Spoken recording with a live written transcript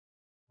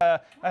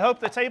I hope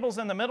the tables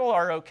in the middle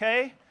are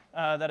okay,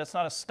 that it's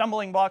not a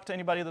stumbling block to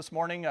anybody this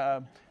morning.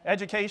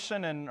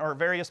 Education or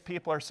various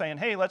people are saying,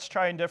 hey, let's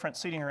try different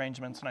seating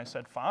arrangements. And I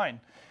said, fine.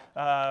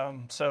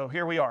 So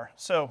here we are.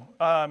 So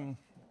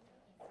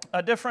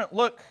a different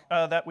look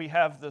that we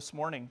have this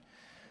morning.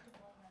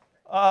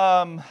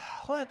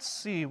 Let's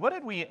see, what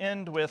did we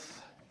end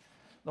with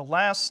the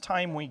last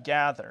time we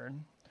gathered?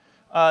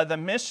 The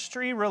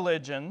mystery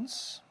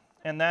religions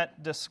and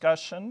that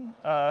discussion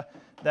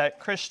that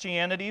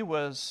Christianity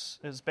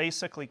is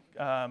basically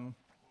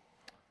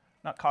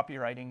not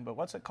copywriting, but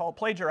what's it called?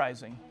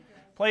 Plagiarizing.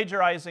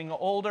 Plagiarizing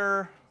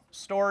older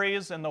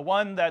stories, and the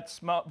one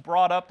that's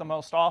brought up the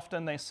most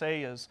often, they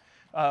say, is,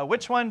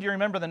 which one? Do you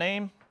remember the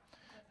name?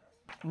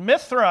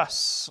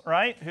 Mithras,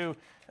 right? Who,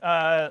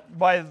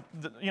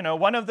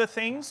 one of the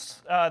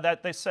things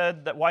that they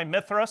said that why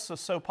Mithras is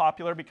so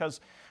popular, because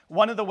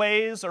one of the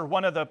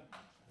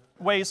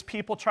ways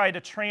people try to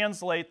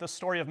translate the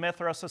story of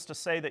Mithras is to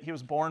say that he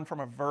was born from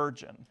a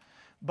virgin.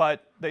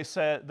 But they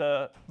said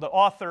the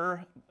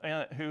author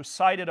who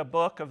cited a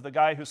book of the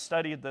guy who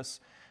studied this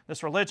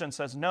religion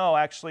says, no,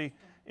 actually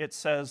it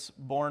says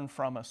born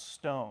from a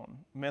stone.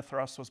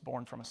 Mithras was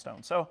born from a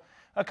stone. So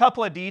a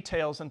couple of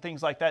details and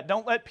things like that.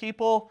 Don't let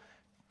people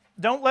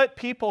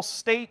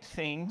state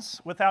things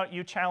without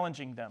you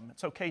challenging them.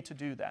 It's okay to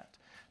do that.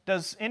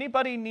 Does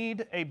anybody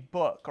need a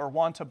book or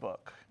want a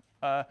book?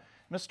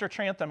 Mr.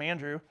 Trantham,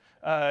 Andrew,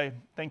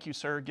 thank you,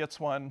 sir, gets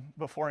one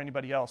before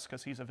anybody else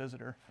because he's a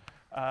visitor.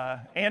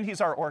 And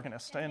he's our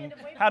organist. And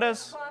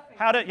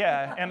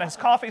and his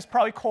coffee's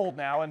probably cold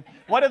now. And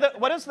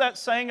what is that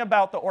saying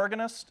about the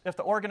organist? If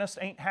the organist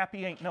ain't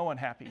happy, ain't no one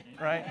happy,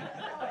 right?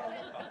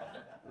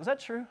 Is that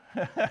true?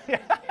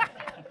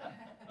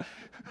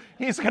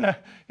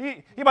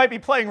 He might be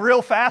playing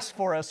real fast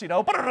for us,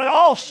 but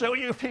I'll show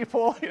you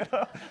people,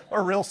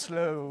 or real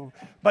slow.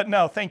 But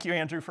no, thank you,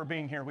 Andrew, for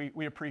being here.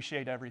 We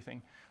appreciate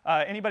everything.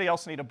 Anybody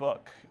else need a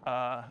book?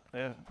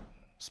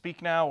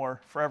 Speak now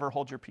or forever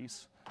hold your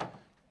peace.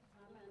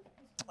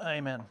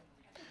 Amen.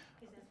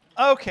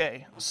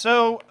 Okay,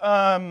 so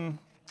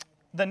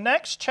the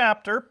next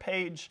chapter,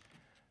 page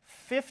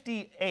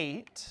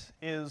 58,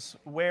 is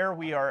where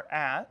we are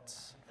at.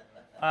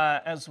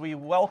 As we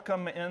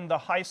welcome in the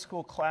high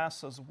school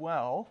class as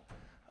well.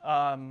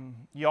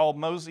 Y'all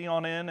mosey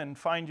on in and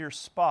find your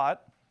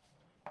spot.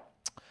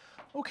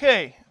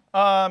 Okay.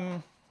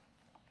 The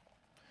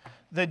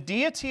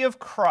deity of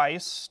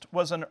Christ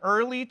was an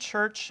early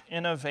church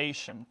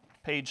innovation,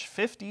 page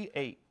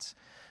 58.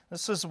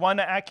 This is one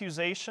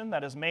accusation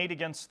that is made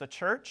against the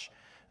church.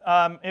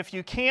 If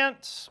you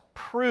can't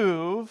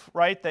prove,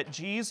 right, that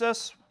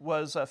Jesus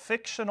was a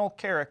fictional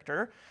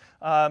character,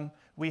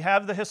 we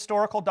have the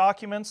historical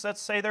documents that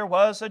say there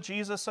was a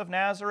Jesus of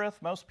Nazareth.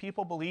 Most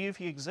people believe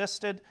he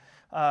existed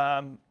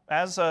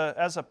as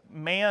a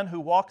man who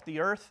walked the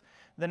earth.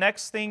 The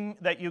next thing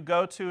that you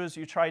go to is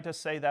you try to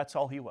say that's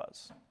all he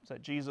was,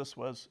 that Jesus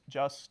was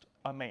just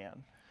a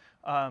man.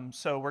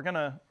 So we're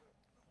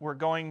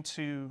going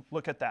to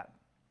look at that.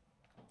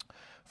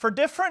 For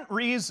different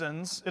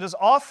reasons, it is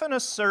often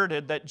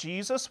asserted that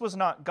Jesus was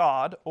not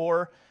God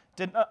or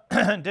did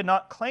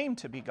not claim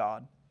to be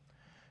God.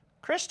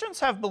 Christians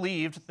have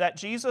believed that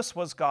Jesus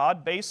was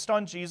God based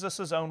on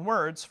Jesus' own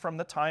words from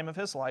the time of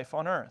his life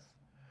on earth.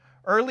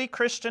 Early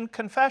Christian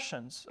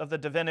confessions of the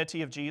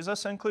divinity of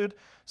Jesus include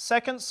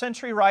 2nd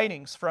century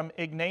writings from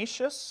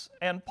Ignatius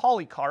and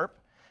Polycarp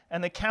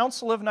and the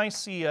Council of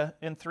Nicaea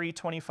in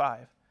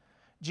 325.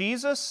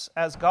 Jesus,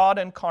 as God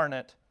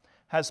incarnate,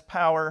 has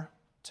power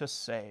to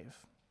save.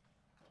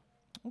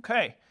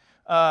 Okay.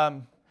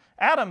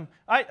 Adam,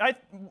 I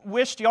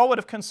wished y'all would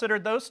have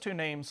considered those two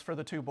names for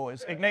the two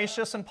boys,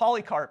 Ignatius and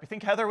Polycarp. You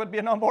think Heather would be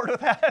on board with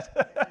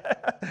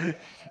that?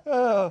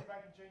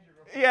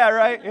 Yeah,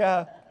 right,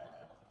 yeah.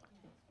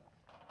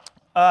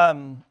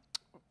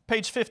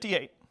 Page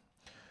 58.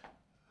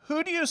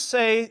 Who do you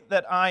say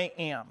that I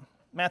am?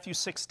 Matthew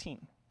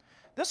 16.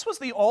 This was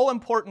the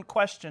all-important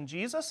question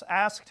Jesus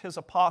asked his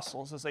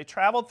apostles as they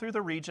traveled through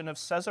the region of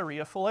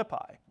Caesarea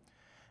Philippi.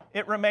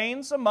 It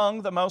remains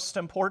among the most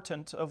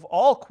important of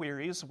all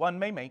queries one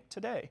may make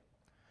today.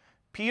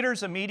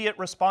 Peter's immediate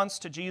response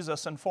to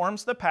Jesus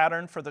informs the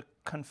pattern for the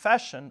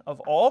confession of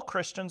all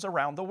Christians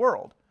around the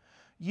world.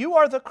 You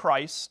are the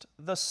Christ,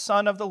 the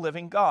Son of the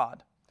living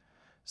God.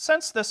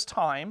 Since this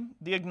time,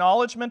 the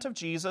acknowledgement of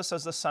Jesus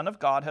as the Son of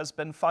God has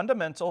been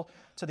fundamental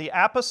to the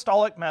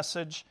apostolic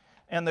message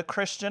and the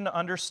Christian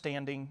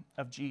understanding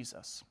of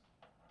Jesus.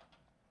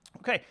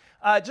 Okay,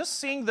 just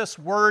seeing this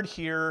word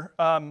here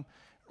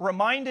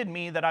reminded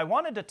me that I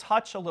wanted to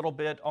touch a little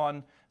bit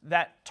on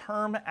that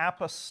term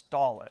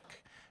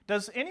apostolic.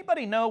 Does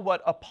anybody know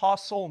what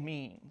apostle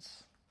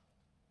means?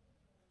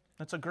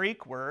 It's a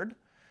Greek word.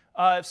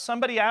 If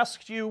somebody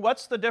asked you,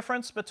 what's the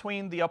difference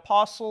between the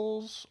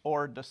apostles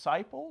or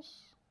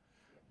disciples?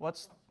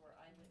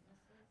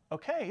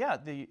 Okay, yeah,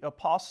 the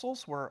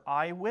apostles were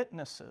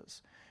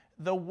eyewitnesses.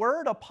 The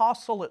word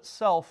apostle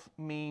itself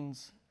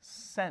means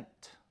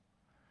sent.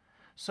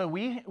 So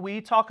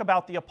we talk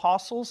about the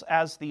apostles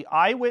as the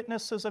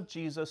eyewitnesses of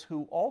Jesus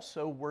who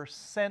also were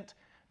sent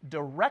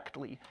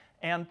directly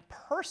and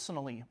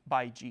personally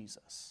by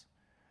Jesus.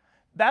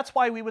 That's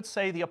why we would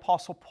say the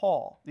Apostle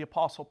Paul, the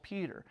Apostle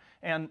Peter,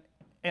 and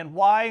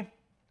why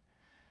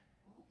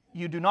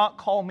you do not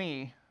call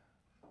me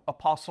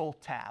Apostle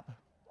Tab.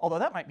 Although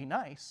that might be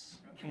nice,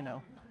 you know.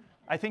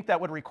 I think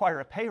that would require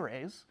a pay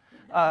raise.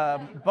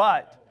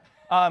 But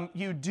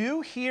you do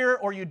hear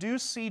or you do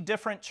see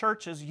different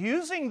churches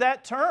using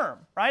that term,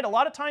 right? A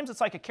lot of times it's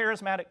like a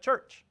charismatic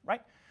church,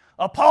 right?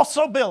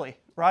 Apostle Billy,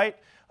 right?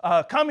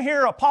 Come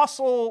here,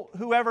 Apostle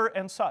whoever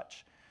and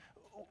such.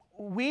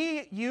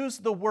 We use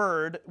the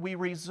word, we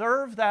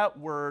reserve that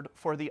word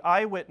for the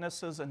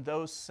eyewitnesses and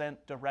those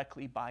sent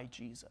directly by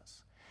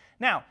Jesus.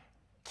 Now,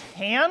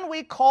 can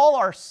we call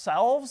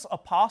ourselves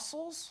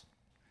apostles?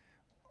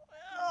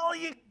 Well,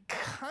 you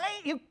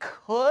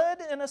could,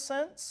 in a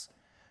sense.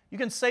 You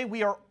can say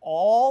we are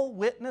all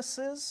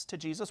witnesses to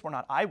Jesus. We're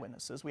not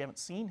eyewitnesses. We haven't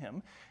seen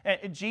him.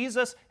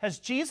 Has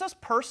Jesus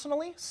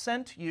personally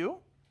sent you?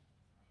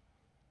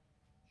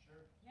 Sure.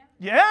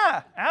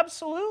 Yeah,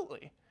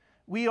 absolutely.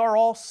 We are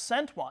all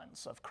sent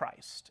ones of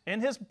Christ.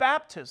 In his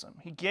baptism,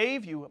 he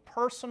gave you a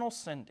personal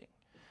sending.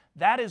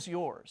 That is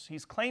yours.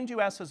 He's claimed you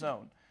as his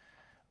own.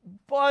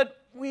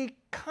 But we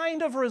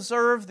kind of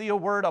reserve the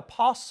word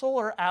apostle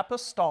or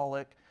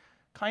apostolic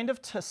kind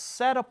of to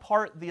set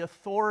apart the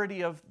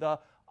authority of the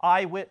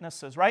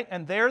eyewitnesses, right?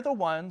 And they're the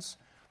ones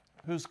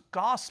whose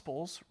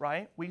gospels,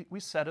 right, we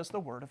set as the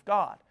word of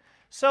God.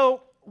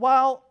 So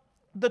while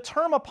the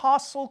term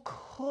apostle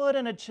could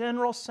in a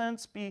general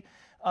sense be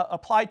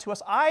applied to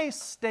us, I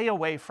stay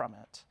away from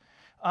it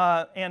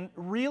and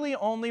really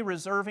only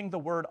reserving the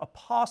word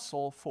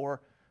apostle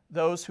for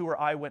those who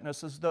are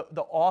eyewitnesses,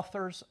 the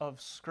authors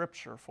of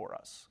Scripture for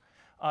us,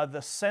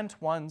 the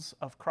sent ones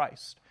of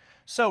Christ.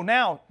 So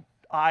now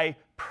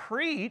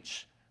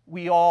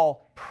we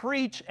all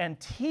preach and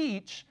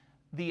teach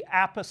the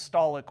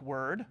apostolic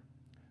word.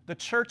 The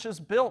church is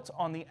built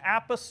on the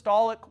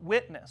apostolic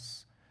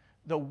witness,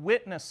 the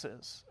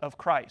witnesses of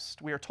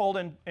Christ. We are told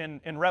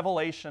in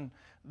Revelation,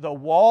 the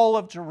wall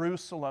of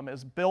Jerusalem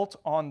is built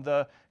on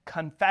the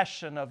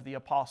confession of the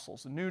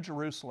apostles. The New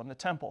Jerusalem, the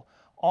temple,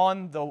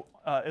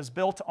 is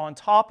built on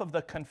top of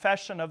the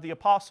confession of the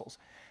apostles.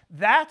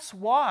 That's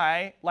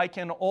why, like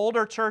in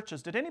older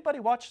churches, did anybody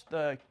watch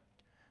that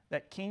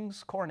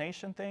king's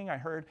coronation thing?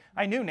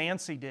 I knew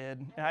Nancy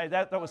did.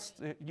 That was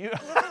you.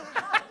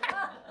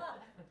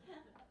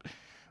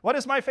 What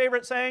is my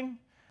favorite saying?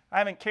 I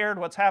haven't cared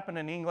what's happened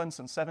in England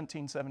since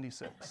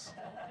 1776.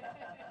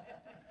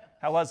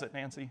 How was it,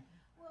 Nancy?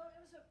 Well, it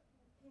was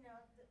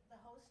the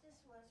hostess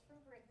was from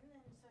Britain,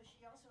 and so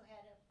she also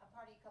had a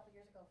party a couple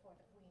years ago for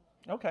the Queen.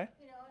 Okay.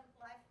 We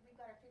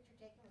got our picture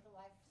taken with a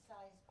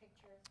life-size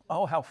picture.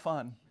 Oh, how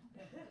fun.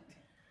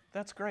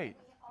 That's great.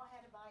 We all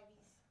had to buy these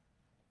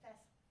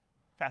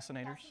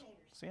Fascinators.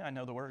 See, I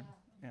know the word.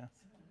 Yeah.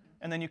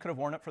 And then you could have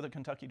worn it for the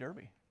Kentucky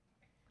Derby.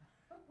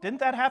 Didn't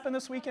that happen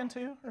this weekend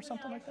too, or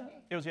something like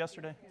that? It was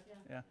yesterday.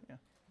 Yeah.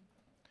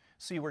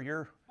 See where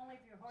your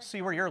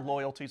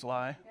loyalties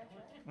lie.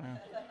 Yeah.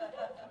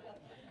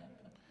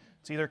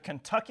 It's either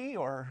Kentucky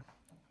or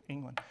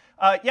England.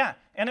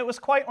 And it was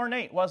quite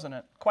ornate, wasn't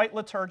it? Quite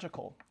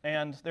liturgical,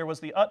 and there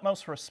was the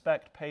utmost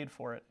respect paid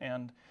for it,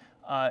 and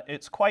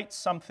it's quite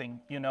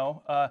something,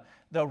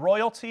 the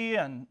royalty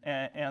and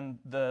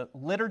the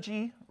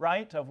liturgy,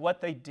 right, of what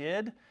they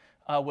did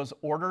was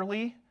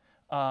orderly.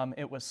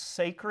 It was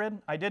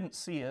sacred. I didn't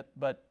see it,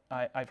 but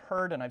I've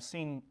heard and I've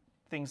seen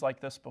things like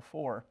this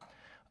before.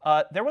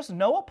 There was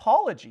no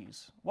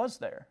apologies, was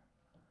there?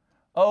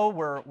 Oh,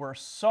 we're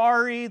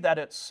sorry that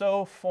it's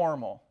so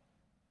formal.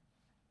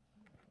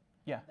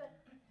 Yeah. But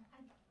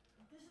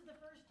this is the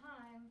first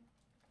time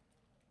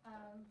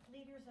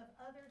leaders of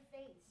other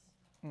faiths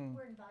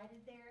were invited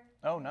there.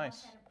 Oh,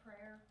 nice. Had a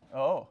prayer.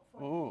 Oh,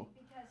 for ooh. him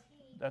because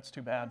he That's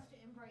too bad. wants to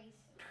embrace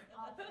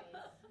all faiths.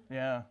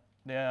 Yeah,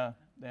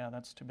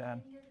 that's too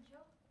bad. Didn't you hear the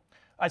joke?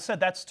 I said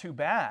that's too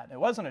bad. It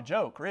wasn't a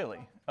joke,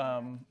 really.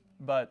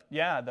 But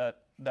yeah,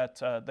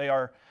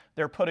 that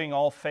they're putting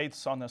all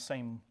faiths on the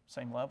same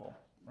level,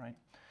 right?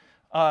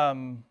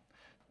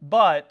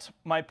 But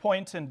my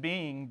point in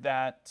being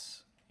that,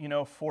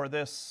 for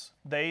this,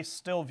 they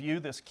still view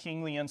this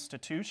kingly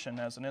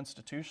institution as an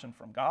institution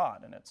from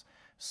God, and it's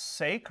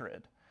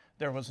sacred.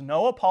 There was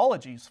no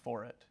apologies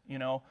for it.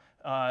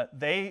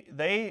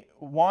 They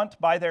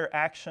want by their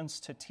actions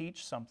to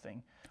teach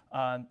something,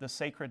 the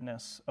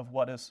sacredness of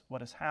what is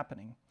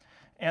happening.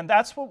 And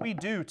that's what we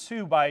do,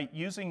 too, by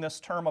using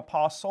this term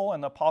apostle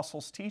and the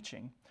apostles'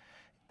 teaching.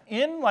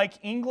 In, like,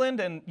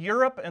 England and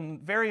Europe and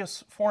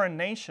various foreign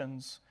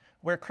nations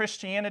where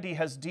Christianity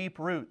has deep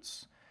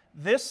roots,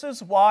 this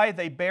is why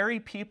they bury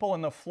people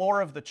in the floor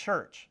of the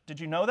church. Did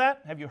you know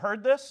that? Have you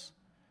heard this?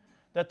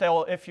 That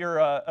if you're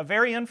a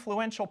very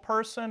influential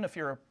person, if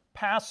you're a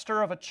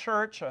pastor of a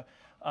church,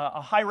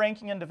 a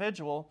high-ranking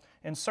individual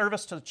in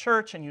service to the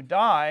church, and you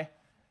die,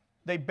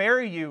 they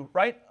bury you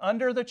right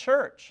under the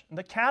church, in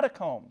the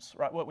catacombs,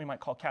 right, what we might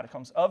call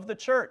catacombs of the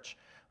church,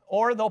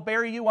 or they'll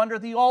bury you under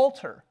the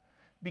altar.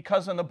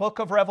 Because in the book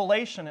of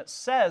Revelation it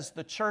says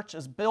the church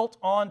is built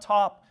on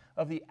top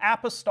of the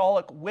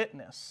apostolic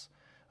witness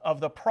of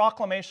the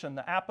proclamation,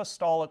 the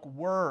apostolic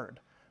word,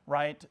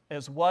 right,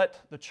 is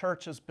what the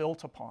church is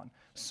built upon.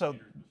 So,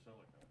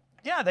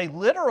 yeah, they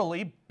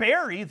literally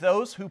bury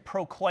those who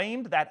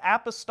proclaimed that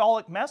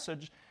apostolic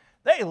message.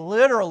 They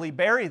literally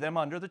bury them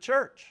under the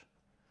church.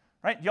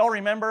 Right? Y'all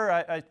remember,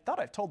 I thought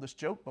I've told this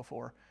joke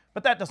before,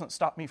 but that doesn't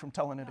stop me from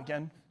telling it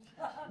again.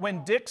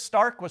 When Dick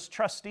Stark was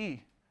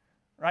trustee,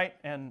 right,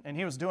 and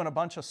he was doing a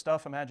bunch of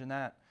stuff, imagine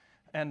that.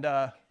 And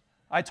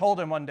I told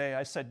him one day,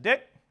 I said,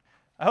 Dick,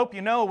 I hope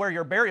you know where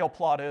your burial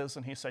plot is.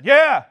 And he said,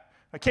 yeah,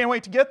 I can't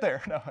wait to get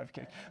there. No, I'm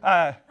kidding.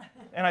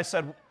 And I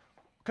said,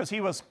 because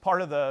he was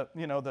part of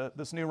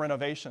this new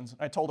renovations.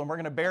 I told him, we're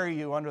going to bury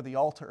you under the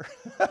altar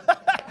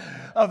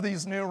of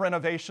these new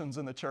renovations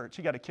in the church.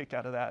 He got a kick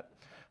out of that.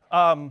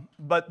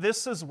 But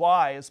this is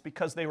why, is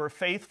because they were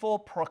faithful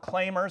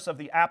proclaimers of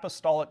the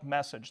apostolic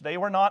message. They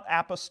were not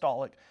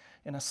apostolic.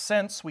 In a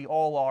sense, we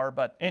all are,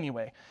 but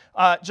anyway.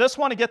 Just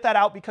want to get that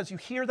out because you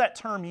hear that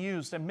term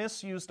used and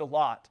misused a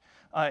lot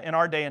in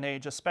our day and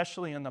age,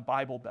 especially in the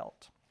Bible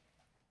Belt.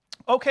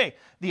 Okay,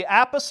 the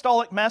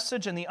apostolic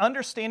message and the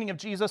understanding of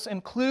Jesus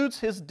includes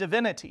his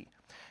divinity.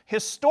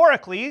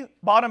 Historically,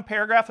 bottom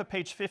paragraph of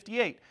page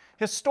 58,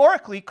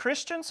 historically,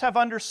 Christians have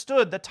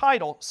understood the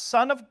title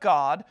Son of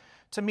God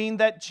to mean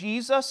that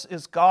Jesus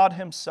is God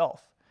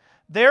himself.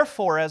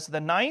 Therefore, as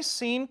the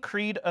Nicene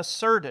Creed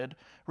asserted,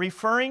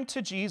 referring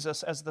to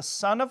Jesus as the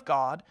Son of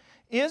God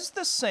is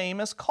the same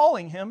as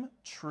calling him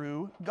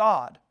true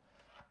God.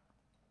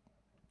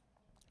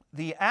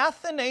 The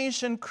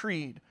Athanasian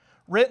Creed,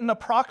 written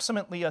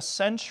approximately a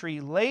century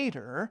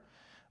later,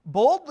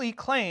 boldly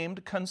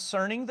claimed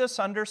concerning this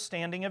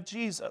understanding of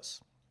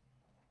Jesus,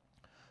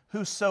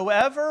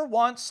 whosoever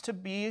wants to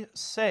be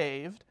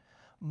saved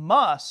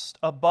must,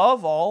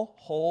 above all,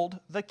 hold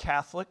the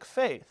Catholic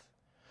faith.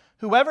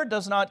 Whoever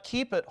does not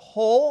keep it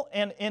whole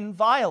and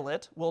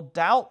inviolate will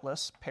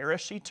doubtless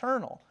perish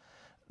eternal.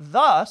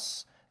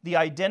 Thus, the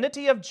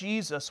identity of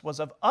Jesus was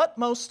of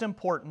utmost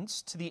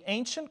importance to the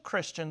ancient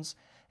Christians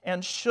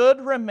and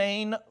should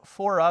remain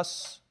for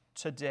us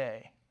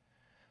today.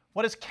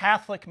 What does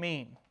Catholic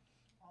mean?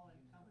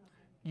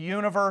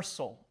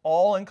 Universal,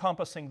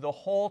 all-encompassing, the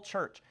whole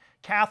church.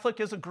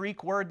 Catholic is a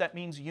Greek word that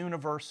means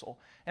universal,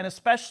 and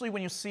especially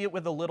when you see it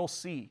with a little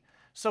c.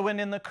 So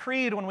in the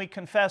creed, when we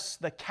confess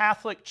the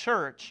Catholic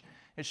Church,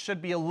 it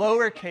should be a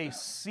lowercase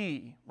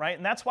c, right?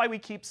 And that's why we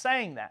keep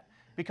saying that,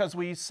 because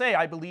we say,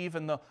 I believe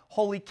in the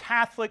Holy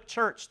Catholic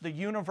Church, the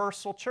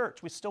universal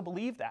church. We still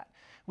believe that.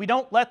 We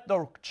don't let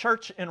the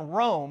church in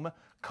Rome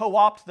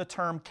co-opt the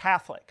term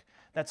Catholic.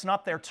 That's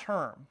not their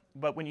term.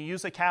 But when you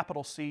use a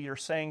capital C, you're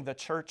saying the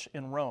church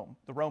in Rome,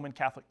 the Roman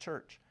Catholic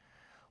Church.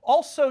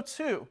 Also,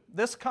 too,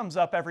 this comes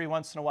up every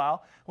once in a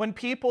while, when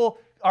people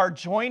are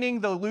joining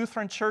the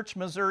Lutheran Church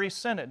Missouri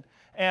Synod,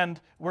 and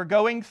we're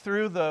going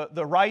through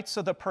the rites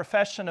of the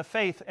profession of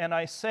faith, and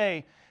I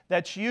say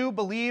that you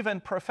believe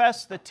and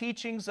profess the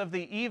teachings of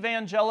the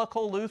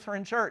Evangelical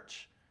Lutheran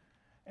Church.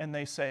 And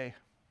they say,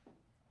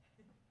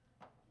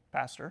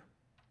 Pastor,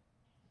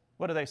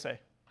 what do they say?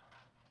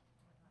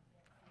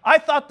 I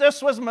thought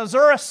this was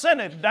Missouri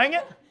Synod, dang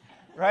it,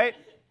 right?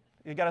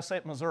 You got to say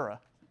it Missouri.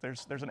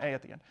 There's an A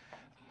at the end.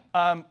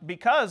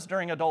 Because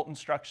during adult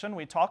instruction,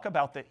 we talk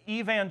about the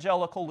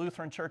Evangelical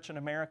Lutheran Church in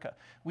America.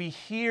 We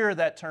hear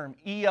that term,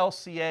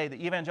 ELCA,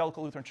 the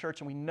Evangelical Lutheran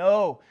Church, and we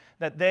know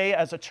that they,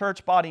 as a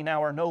church body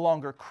now, are no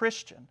longer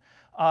Christian.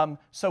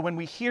 So when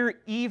we hear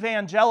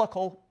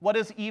evangelical, what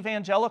does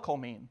evangelical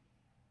mean?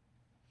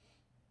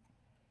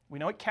 We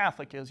know what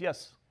Catholic is,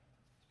 yes?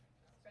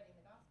 Spreading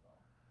the gospel.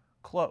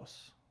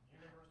 Close.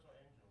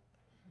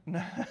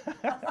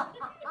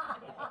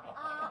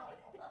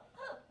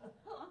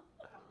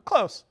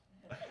 Close.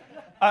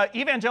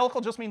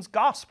 Evangelical just means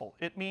gospel.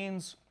 It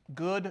means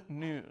good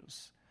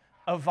news.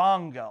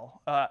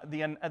 Evangel,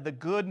 the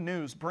good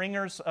news,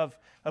 bringers of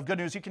good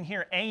news. You can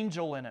hear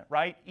angel in it,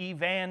 right?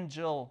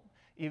 Evangelical.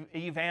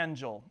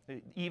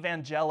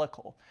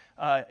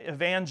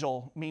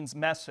 Evangel means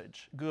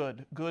message,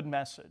 good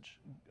message,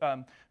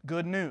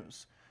 good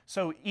news.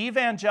 So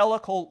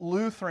Evangelical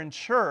Lutheran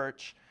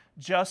Church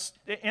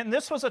and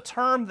this was a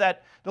term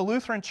that the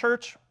Lutheran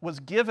Church was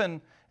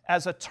given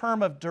as a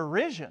term of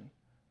derision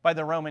by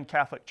the Roman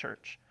Catholic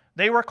Church.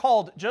 They were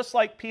called, just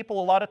like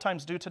people a lot of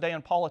times do today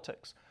in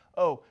politics,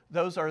 oh,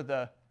 those are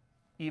the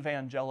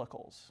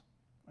evangelicals.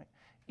 Right?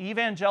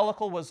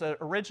 Evangelical was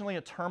originally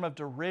a term of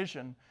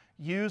derision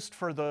used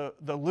for the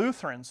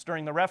Lutherans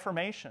during the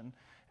Reformation,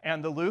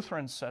 and the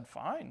Lutherans said,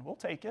 fine, we'll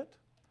take it.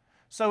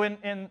 So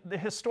in the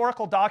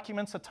historical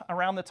documents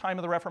around the time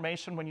of the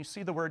Reformation, when you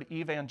see the word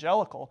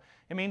evangelical,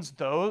 it means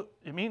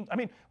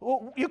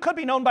you could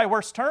be known by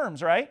worse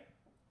terms, right?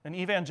 An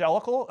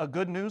evangelical, a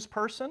good news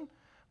person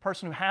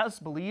who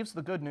believes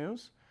the good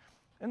news.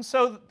 And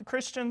so the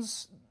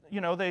Christians,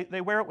 they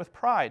wear it with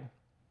pride.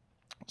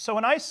 So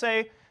when I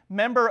say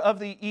member of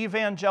the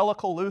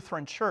Evangelical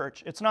Lutheran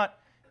Church, it's not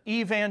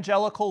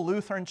Evangelical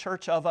Lutheran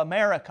Church of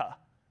America.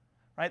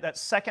 Right? That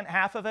second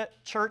half of it,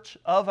 Church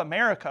of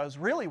America, is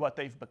really what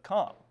they've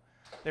become.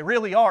 They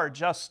really are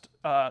just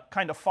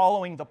kind of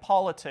following the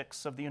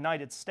politics of the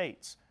United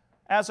States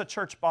as a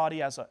church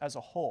body, as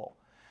a whole.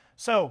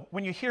 So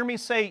when you hear me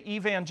say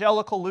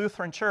Evangelical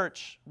Lutheran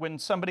Church, when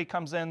somebody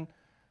comes in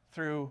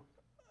through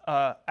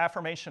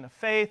affirmation of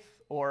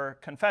faith or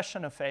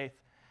confession of faith,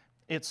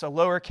 it's a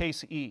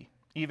lowercase e,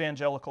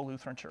 Evangelical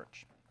Lutheran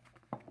Church.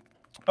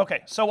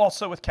 Okay, so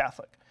also with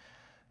Catholic.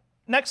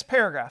 Next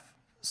paragraph.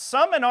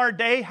 Some in our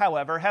day,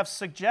 however, have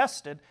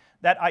suggested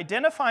that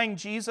identifying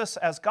Jesus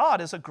as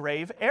God is a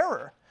grave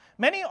error.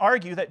 Many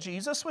argue that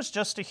Jesus was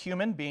just a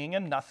human being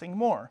and nothing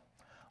more.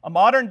 A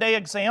modern-day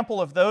example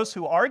of those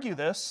who argue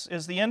this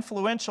is the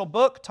influential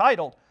book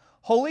titled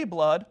Holy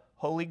Blood,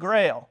 Holy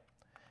Grail.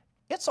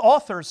 Its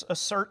authors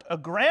assert a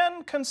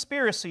grand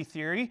conspiracy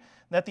theory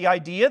that the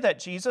idea that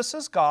Jesus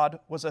is God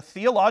was a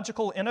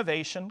theological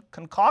innovation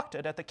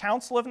concocted at the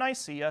Council of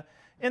Nicaea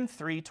in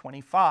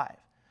 325.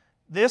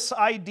 This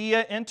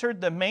idea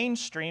entered the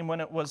mainstream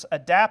when it was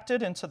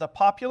adapted into the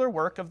popular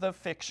work of the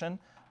fiction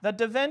The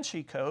Da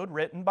Vinci Code,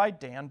 written by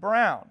Dan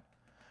Brown.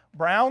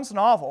 Brown's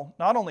novel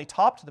not only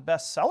topped the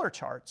bestseller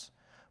charts,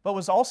 but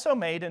was also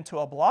made into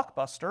a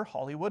blockbuster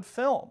Hollywood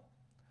film.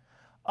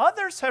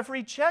 Others have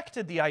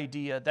rejected the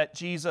idea that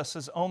Jesus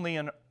is only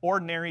an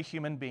ordinary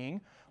human being,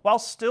 while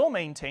still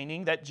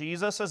maintaining that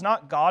Jesus is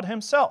not God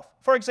himself.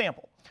 For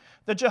example,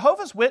 the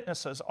Jehovah's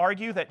Witnesses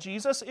argue that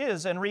Jesus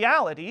is, in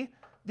reality,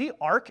 the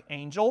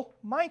Archangel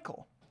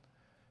Michael.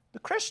 The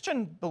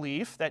Christian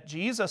belief that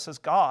Jesus is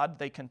God,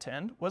 they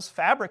contend, was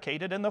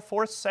fabricated in the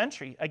 4th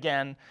century,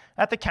 again,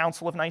 at the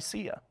Council of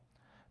Nicaea.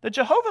 The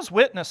Jehovah's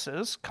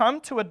Witnesses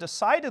come to a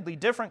decidedly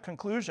different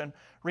conclusion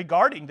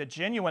regarding the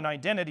genuine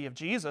identity of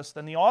Jesus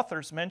than the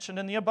authors mentioned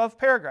in the above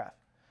paragraph.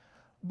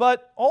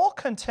 But all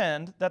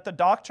contend that the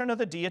doctrine of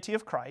the deity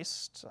of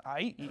Christ,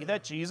 i.e.,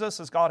 that Jesus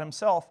is God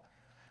himself,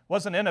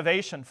 was an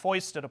innovation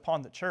foisted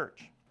upon the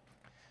church.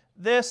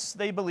 This,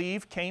 they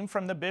believe, came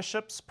from the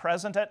bishops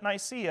present at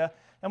Nicaea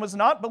and was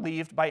not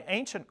believed by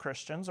ancient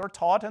Christians or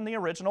taught in the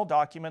original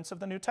documents of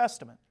the New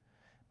Testament.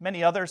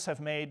 Many others have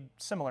made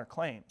similar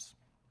claims.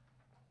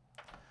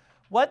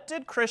 What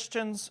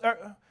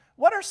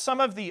are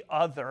some of the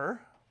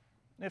other,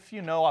 if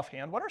you know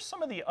offhand, what are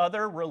some of the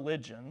other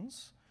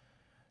religions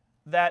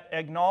that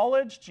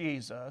acknowledge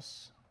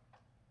Jesus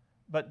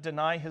but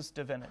deny his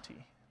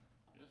divinity?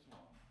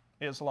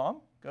 Islam,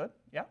 good,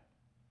 yeah.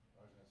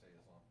 I was going to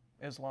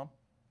say Islam.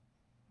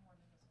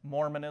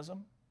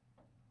 Mormonism.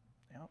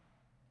 Yeah.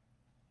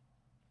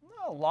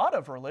 A lot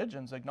of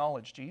religions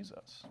acknowledge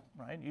Jesus,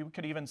 right? You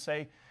could even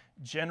say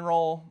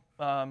general,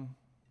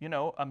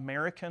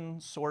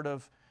 American sort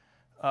of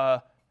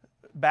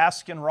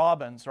Baskin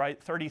Robbins,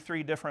 right?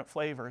 33 different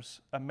flavors.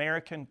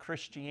 American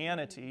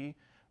Christianity,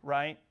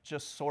 right?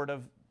 Just sort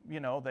of,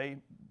 they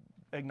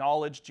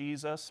acknowledge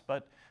Jesus,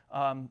 but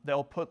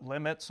they'll put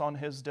limits on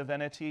his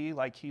divinity,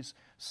 like he's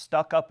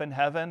stuck up in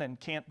heaven and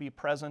can't be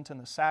present in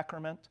the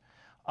sacrament.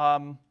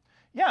 A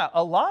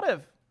lot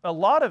of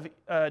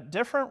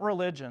different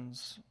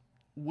religions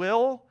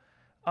will,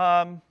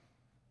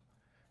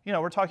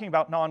 we're talking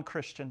about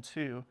non-Christian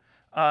too.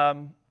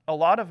 A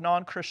lot of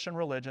non-Christian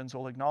religions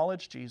will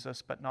acknowledge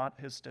Jesus, but not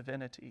his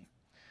divinity.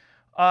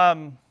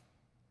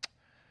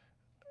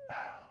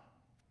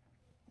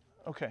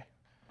 Okay.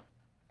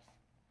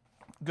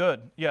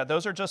 Good. Yeah,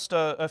 those are just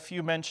a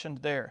few mentioned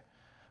there.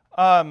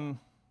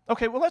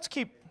 Okay, well, let's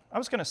keep... I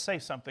was going to say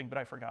something, but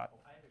I forgot.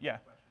 Yeah.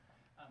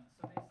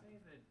 So they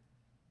say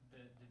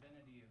that the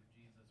divinity of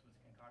Jesus was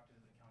concocted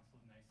at the Council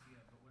of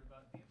Nicaea, but what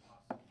about the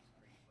Apostles'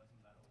 Creed?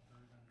 Wasn't that older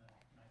than the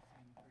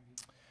Nicene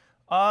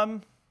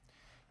Creed?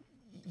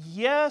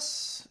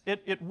 Yes,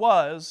 it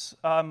was,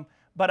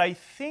 but I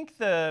think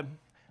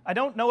I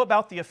don't know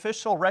about the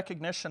official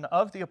recognition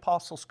of the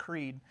Apostles'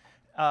 Creed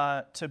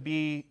to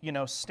be,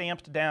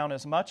 stamped down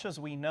as much as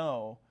we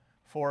know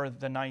for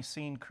the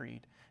Nicene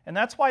Creed. And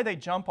that's why they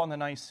jump on the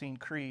Nicene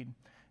Creed,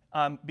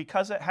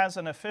 because it has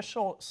an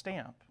official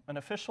stamp, an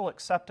official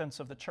acceptance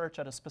of the church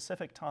at a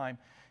specific time.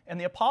 And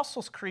the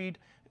Apostles' Creed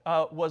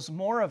was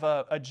more of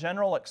a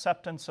general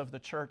acceptance of the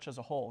church as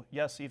a whole,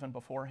 yes, even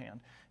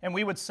beforehand. And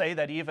we would say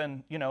that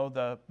even,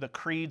 the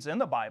creeds in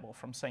the Bible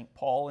from St.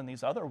 Paul and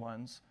these other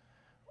ones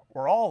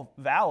were all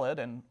valid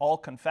and all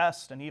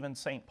confessed, and even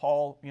St.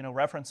 Paul,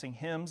 referencing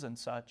hymns and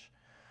such.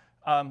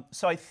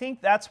 So I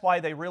think that's why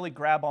they really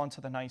grab onto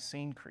the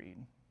Nicene Creed,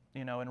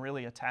 and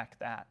really attack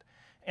that.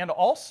 And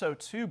also,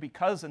 too,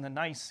 because in the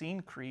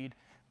Nicene Creed,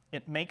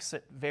 it makes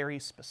it very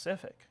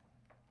specific.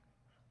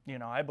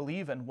 I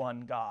believe in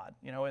one God.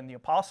 In the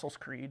Apostles'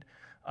 Creed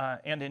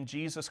and in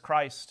Jesus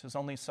Christ, his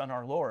only Son,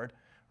 our Lord,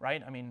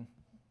 right? I mean,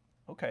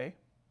 okay,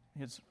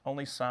 his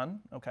only son,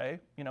 okay.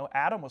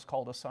 Adam was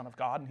called a son of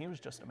God, and he was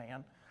just a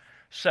man.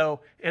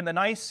 So in the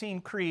Nicene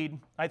Creed,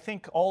 I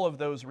think all of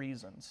those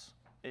reasons,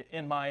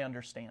 in my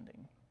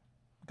understanding.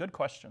 Good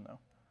question, though.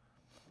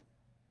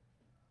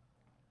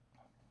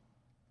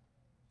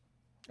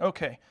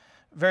 Okay,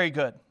 very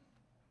good.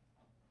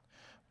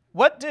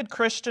 What did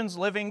Christians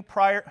living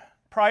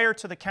prior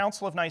to the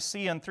Council of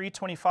Nicaea in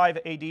 325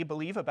 AD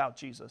believe about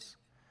Jesus?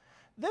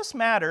 This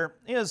matter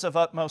is of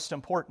utmost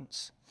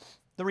importance.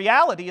 The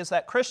reality is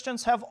that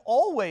Christians have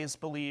always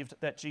believed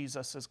that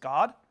Jesus is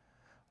God.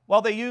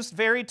 While they used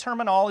varied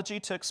terminology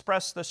to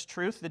express this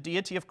truth, the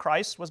deity of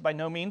Christ was by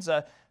no means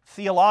a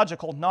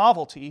theological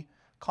novelty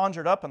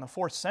conjured up in the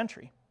 4th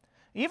century.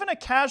 Even a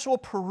casual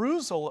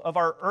perusal of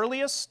our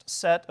earliest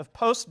set of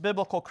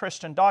post-biblical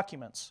Christian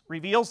documents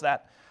reveals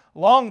that,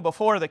 long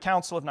before the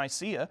Council of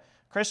Nicaea,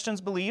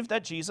 Christians believed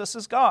that Jesus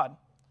is God.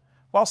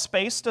 While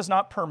space does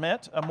not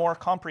permit a more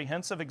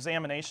comprehensive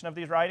examination of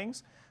these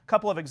writings, a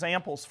couple of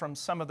examples from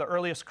some of the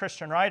earliest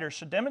Christian writers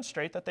should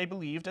demonstrate that they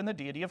believed in the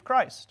deity of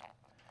Christ.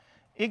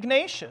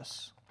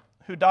 Ignatius,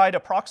 who died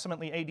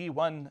approximately AD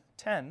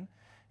 110,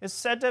 is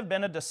said to have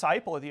been a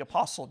disciple of the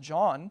Apostle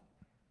John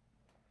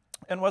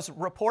and was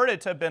reported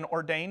to have been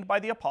ordained by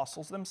the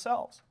apostles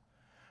themselves.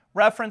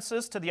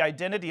 References to the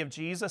identity of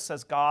Jesus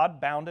as God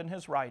abound in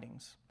his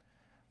writings.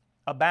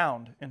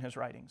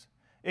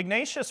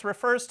 Ignatius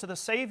refers to the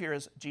Savior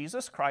as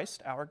Jesus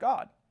Christ, our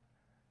God.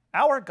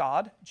 Our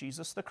God,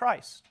 Jesus the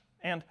Christ,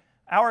 and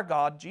our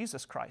God,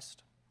 Jesus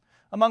Christ,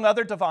 among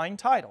other divine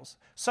titles.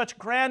 Such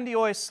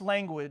grandiose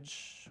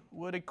language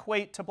would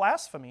equate to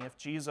blasphemy if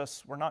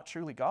Jesus were not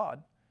truly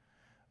God.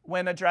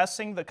 When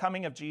addressing the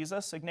coming of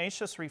Jesus,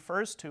 Ignatius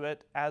refers to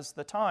it as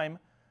the time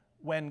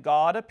when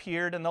God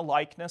appeared in the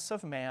likeness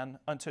of man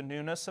unto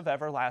newness of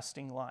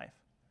everlasting life.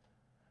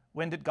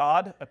 When did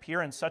God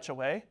appear in such a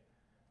way?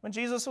 When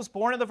Jesus was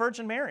born of the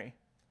Virgin Mary.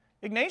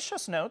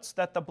 Ignatius notes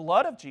that the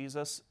blood of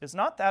Jesus is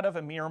not that of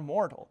a mere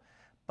mortal,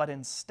 but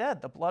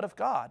instead the blood of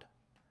God.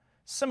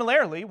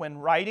 Similarly, when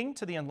writing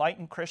to the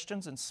enlightened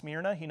Christians in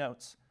Smyrna, he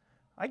notes,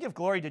 I give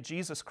glory to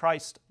Jesus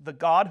Christ, the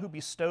God who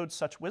bestowed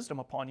such wisdom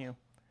upon you.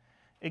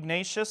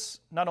 Ignatius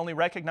not only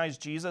recognized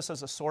Jesus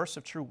as a source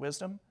of true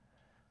wisdom,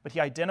 but he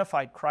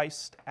identified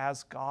Christ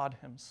as God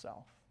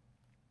himself.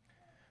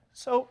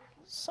 So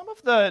some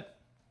of the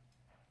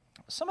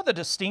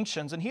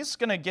distinctions, and he's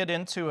going to get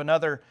into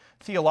another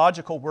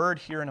theological word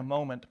here in a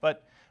moment,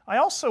 but I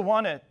also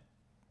want to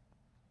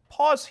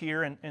pause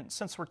here, and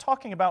since we're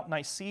talking about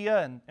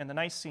Nicaea and the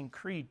Nicene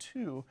Creed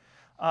too,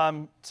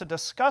 to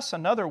discuss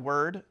another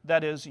word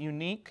that is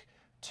unique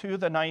to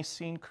the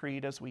Nicene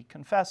Creed as we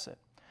confess it.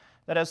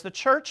 That as the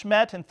church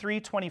met in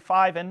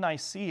 325 in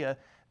Nicaea,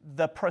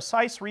 the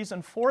precise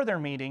reason for their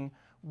meeting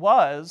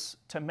was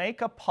to make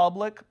a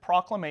public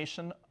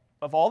proclamation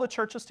of all the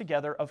churches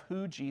together of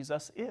who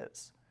Jesus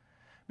is,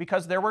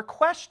 because there were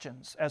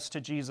questions as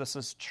to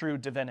Jesus' true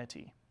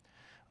divinity.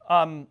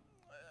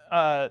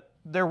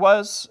 There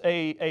was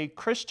a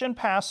Christian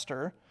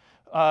pastor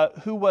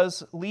who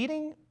was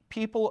leading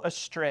people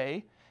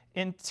astray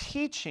in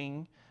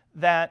teaching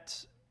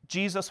that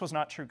Jesus was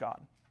not true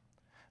God.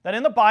 That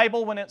in the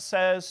Bible, when it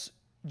says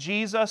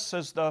Jesus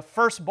is the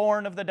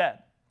firstborn of the dead,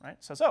 right?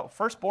 It says,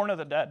 firstborn of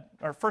the dead,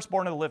 or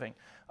firstborn of the living.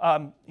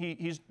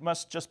 He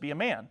must just be a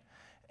man.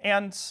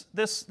 And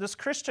this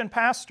Christian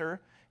pastor,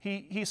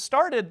 he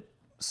started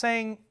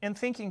saying and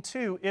thinking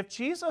too, if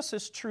Jesus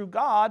is true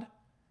God,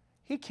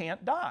 he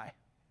can't die.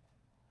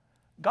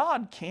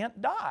 God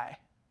can't die.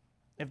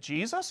 If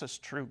Jesus is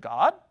true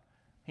God,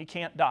 he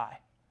can't die.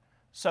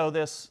 So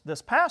this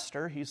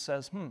pastor, he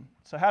says,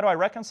 so how do I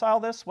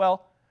reconcile this?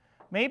 Well,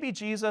 maybe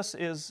Jesus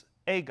is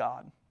a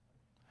God.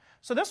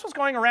 So this was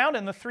going around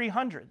in the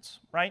 300s,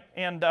 right?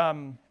 And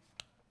I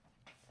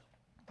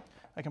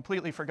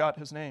completely forgot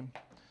his name.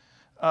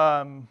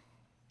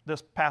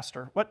 This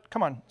pastor. What?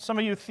 Come on, some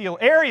of you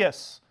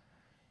Arius.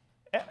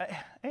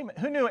 Amen.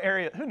 Who knew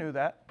Arius? Who knew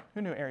that?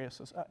 Who knew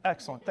Arius is?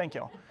 Excellent. Thank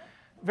you all.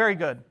 Very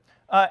good.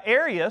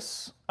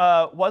 Arius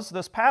was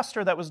this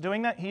pastor that was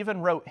doing that. He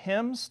even wrote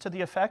hymns to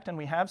the effect, and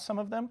we have some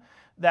of them,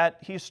 that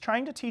he's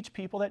trying to teach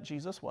people that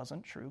Jesus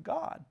wasn't true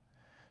God.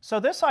 So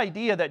this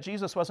idea that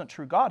Jesus wasn't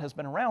true God has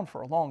been around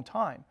for a long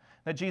time,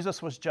 that Jesus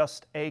was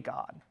just a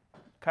God.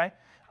 Okay?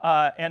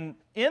 And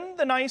in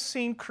the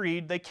Nicene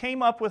Creed, they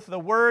came up with the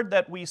word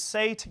that we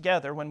say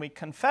together when we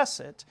confess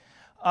it.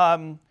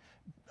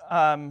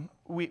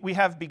 We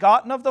have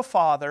begotten of the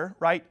Father,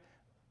 right?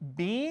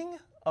 Being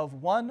of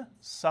one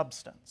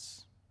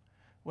substance.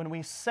 When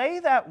we say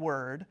that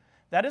word,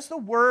 that is the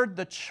word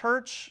the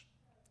church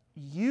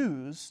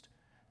used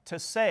to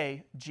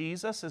say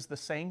Jesus is the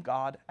same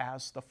God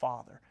as the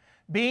Father.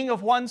 Being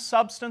of one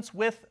substance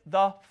with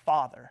the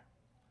Father.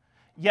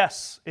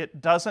 Yes, it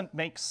doesn't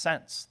make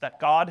sense that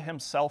God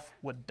himself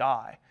would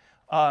die.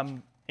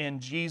 In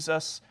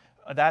Jesus,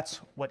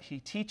 that's what he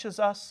teaches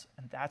us,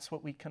 and that's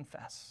what we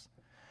confess.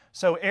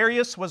 So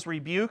Arius was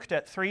rebuked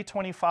at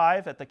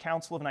 325 at the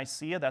Council of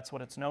Nicaea. That's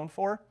what it's known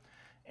for.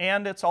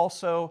 And it's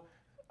also,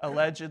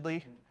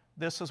 allegedly,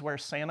 this is where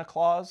Santa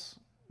Claus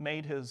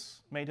made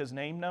his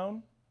name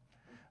known.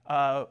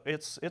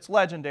 It's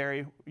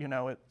legendary,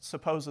 it's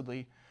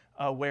supposedly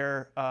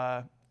where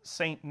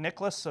St.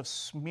 Nicholas of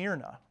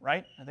Smyrna,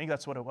 right? I think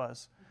that's what it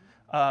was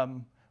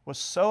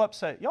so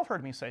upset. Y'all have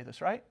heard me say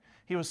this, right?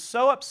 He was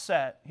so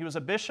upset. He was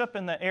a bishop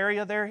in the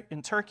area there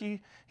in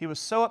Turkey. He was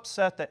so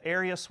upset that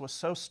Arius was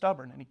so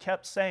stubborn. And he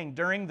kept saying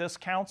during this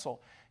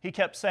council, he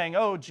kept saying,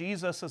 oh,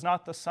 Jesus is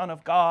not the Son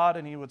of God.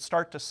 And he would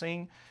start to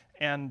sing.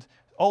 And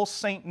old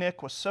St.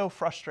 Nick was so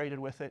frustrated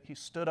with it, he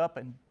stood up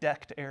and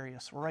decked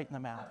Arius right in the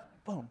mouth.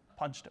 Boom,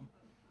 punched him.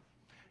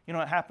 You know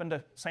what happened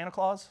to Santa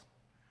Claus?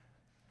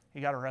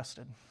 He got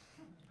arrested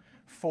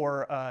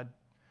for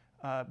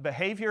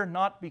behavior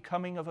not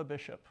becoming of a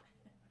bishop.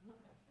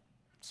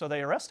 So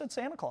they arrested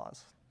Santa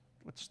Claus,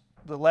 which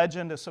the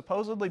legend is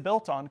supposedly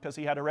built on because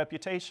he had a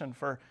reputation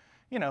for,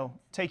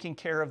 taking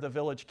care of the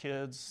village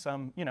kids,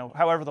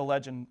 however the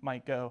legend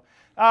might go.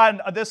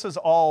 And this is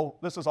all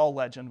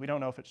legend. We don't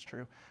know if it's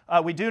true.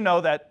 We do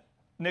know that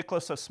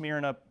Nicholas of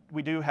Smyrna,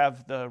 we do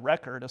have the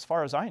record, as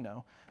far as I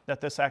know, that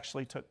this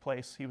actually took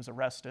place. He was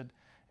arrested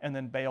and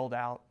then bailed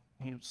out.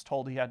 He was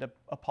told he had to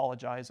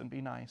apologize and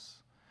be nice.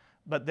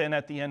 But then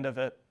at the end of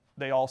it,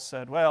 they all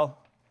said, well,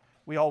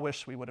 we all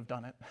wish we would have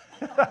done it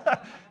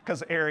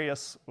because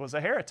Arius was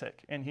a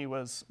heretic and he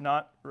was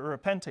not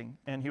repenting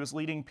and he was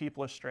leading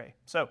people astray.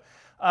 So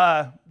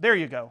there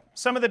you go.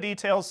 Some of the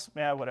details,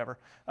 whatever.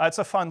 It's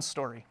a fun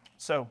story.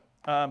 So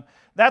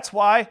that's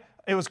why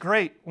it was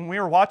great when we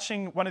were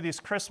watching one of these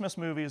Christmas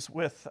movies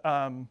with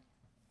the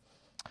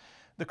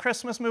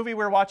Christmas movie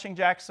we were watching,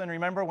 Jackson.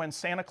 Remember when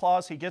Santa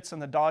Claus, he gets in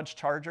the Dodge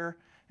Charger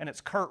and it's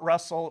Kurt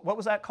Russell. What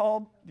was that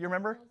called? Do you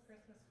remember?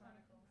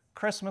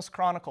 Christmas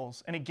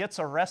Chronicles, and he gets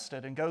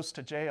arrested and goes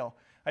to jail.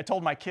 I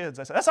told my kids,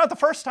 I said, that's not the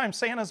first time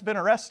Santa's been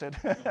arrested.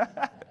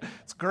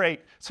 It's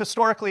great. It's a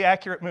historically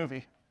accurate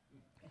movie.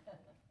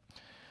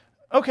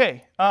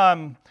 Okay,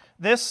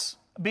 this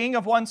being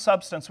of one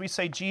substance, we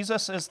say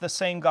Jesus is the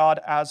same God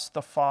as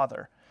the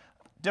Father.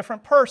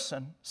 Different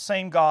person,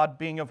 same God,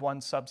 being of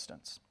one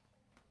substance.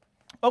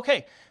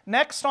 Okay,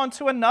 next on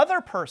to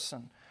another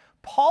person,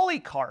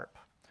 Polycarp,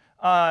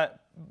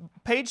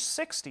 page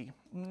 60,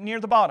 near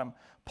the bottom.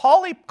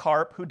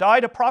 Polycarp, who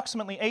died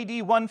approximately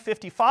AD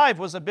 155,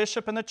 was a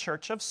bishop in the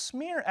church of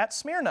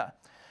Smyrna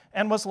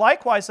and was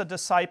likewise a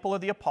disciple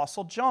of the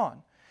Apostle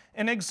John.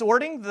 In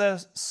exhorting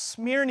the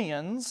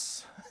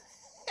Smyrnians,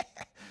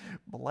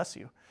 bless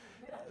you,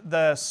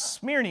 the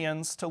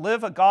Smyrnians to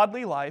live a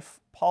godly life,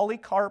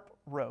 Polycarp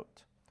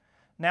wrote,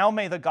 now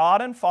may the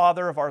God and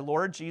Father of our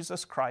Lord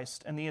Jesus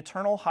Christ and the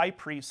eternal high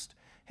priest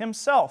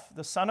himself,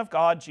 the Son of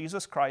God,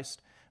 Jesus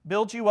Christ,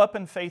 build you up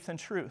in faith and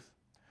truth.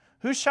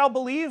 Who shall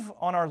believe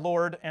on our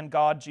Lord and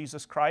God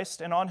Jesus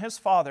Christ and on his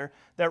Father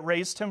that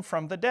raised him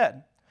from the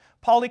dead?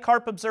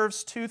 Polycarp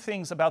observes two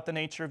things about the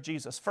nature of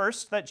Jesus.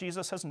 First, that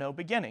Jesus has no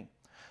beginning.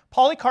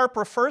 Polycarp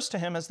refers to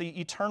him as the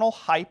eternal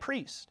high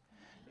priest.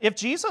 If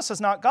Jesus is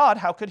not God,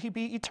 how could he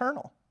be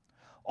eternal?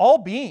 All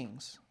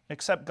beings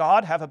except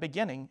God have a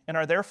beginning and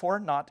are therefore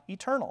not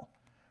eternal,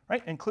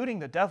 right? Including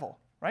the devil,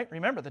 right?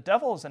 Remember, the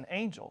devil is an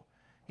angel.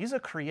 He's a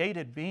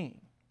created being.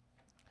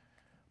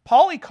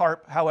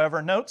 Polycarp,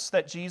 however, notes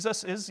that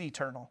Jesus is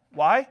eternal.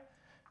 Why?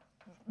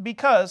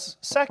 Because,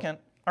 second,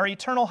 our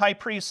eternal high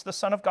priest, the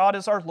Son of God,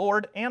 is our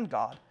Lord and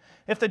God.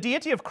 If the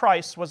deity of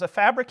Christ was a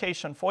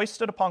fabrication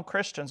foisted upon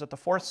Christians at the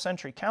 4th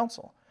century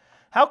council,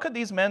 how could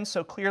these men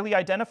so clearly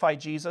identify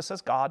Jesus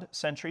as God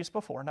centuries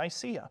before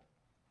Nicaea?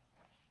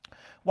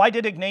 Why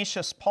did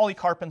Ignatius,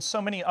 Polycarp, and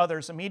so many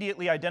others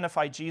immediately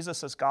identify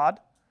Jesus as God?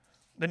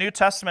 The New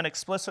Testament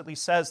explicitly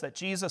says that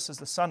Jesus is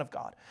the Son of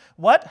God.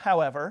 What,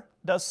 however,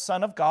 does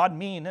Son of God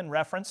mean in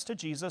reference to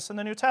Jesus in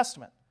the New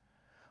Testament?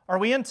 Are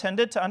we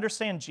intended to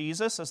understand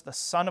Jesus as the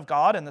Son of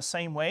God in the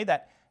same way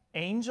that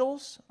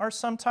angels are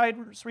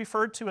sometimes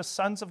referred to as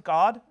sons of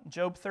God,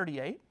 Job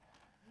 38?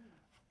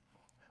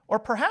 Or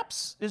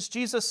perhaps is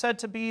Jesus said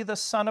to be the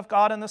Son of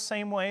God in the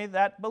same way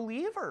that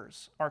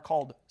believers are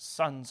called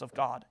sons of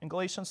God in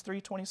Galatians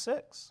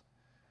 3:26?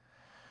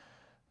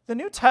 The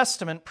New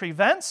Testament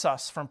prevents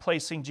us from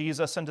placing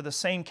Jesus into the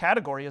same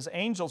category as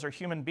angels or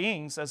human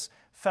beings as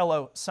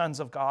fellow sons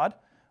of God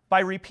by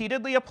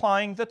repeatedly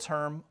applying the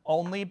term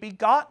only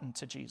begotten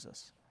to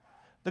Jesus.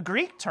 The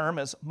Greek term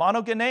is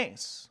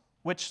monogenes,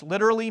 which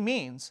literally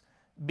means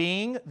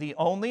being the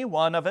only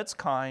one of its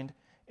kind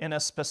in a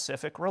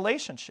specific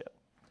relationship.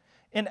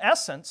 In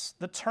essence,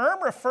 the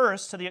term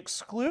refers to the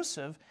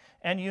exclusive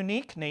and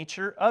unique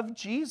nature of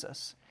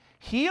Jesus.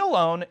 He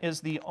alone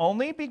is the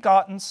only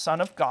begotten Son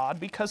of God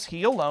because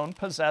he alone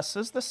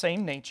possesses the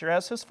same nature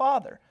as his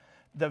Father,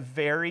 the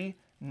very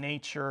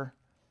nature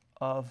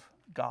of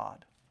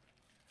God.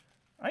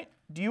 Right?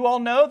 Do you all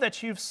know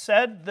that you've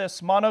said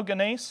this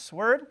monogenes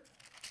word?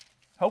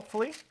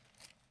 Hopefully.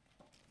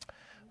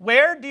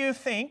 Where do you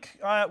think,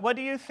 what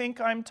do you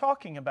think I'm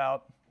talking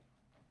about?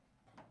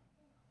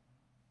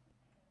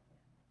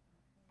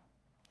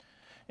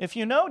 If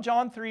you know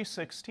John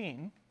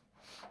 3:16,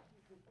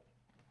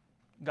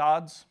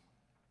 God's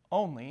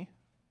only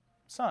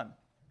Son.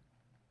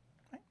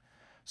 Right?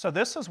 So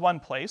this is one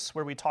place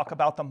where we talk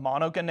about the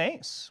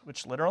monogenes,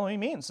 which literally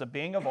means a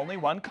being of only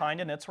one kind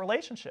in its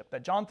relationship.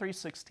 That John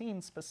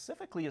 3:16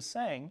 specifically is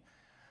saying,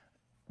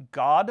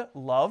 God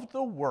loved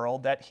the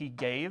world that he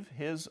gave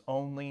his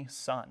only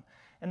Son.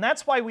 And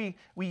that's why we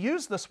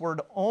use this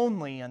word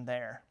only in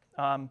there,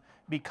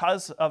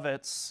 because of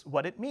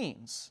what it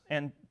means,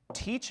 and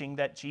teaching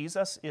that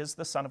Jesus is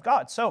the Son of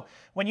God. So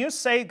when you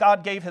say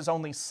God gave his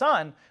only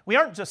Son, we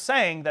aren't just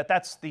saying that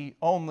that's the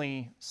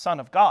only Son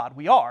of God.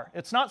 We are.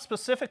 It's not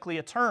specifically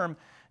a term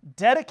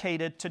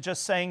dedicated to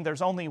just saying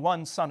there's only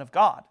one Son of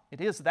God.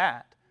 It is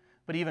that.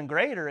 But even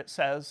greater, it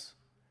says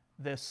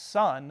this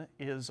Son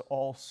is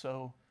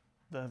also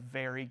the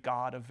very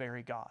God of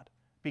very God,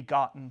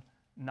 begotten,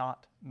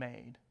 not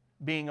made,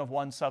 being of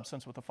one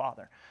substance with the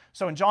Father.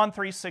 So in John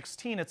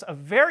 3:16, it's a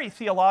very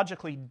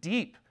theologically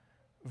deep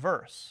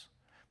verse.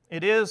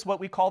 It is what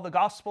we call the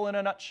gospel in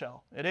a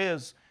nutshell. It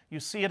is,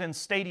 you see it in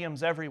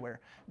stadiums everywhere.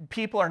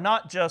 People are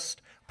not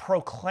just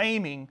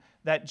proclaiming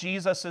that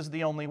Jesus is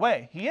the only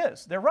way. He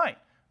is, they're right.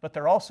 But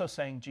they're also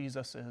saying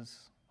Jesus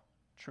is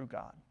true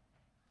God,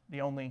 the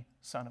only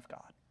Son of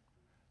God,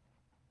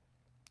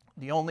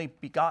 the only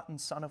begotten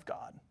Son of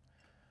God.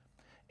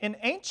 In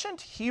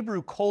ancient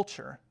Hebrew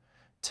culture,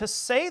 to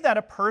say that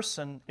a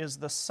person is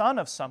the son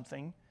of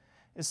something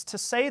is to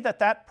say that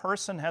that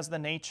person has the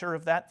nature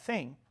of that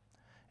thing.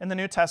 In the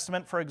New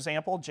Testament, for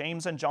example,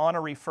 James and John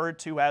are referred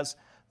to as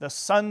the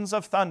sons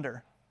of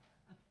thunder.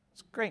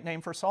 It's a great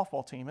name for a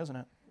softball team, isn't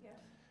it? Yes.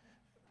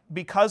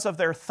 Because of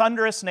their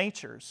thunderous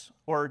natures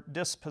or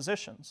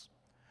dispositions.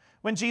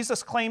 When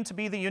Jesus claimed to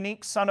be the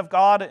unique Son of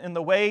God in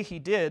the way he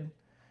did,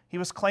 he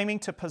was claiming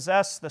to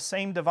possess the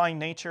same divine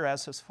nature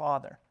as his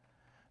Father.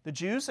 The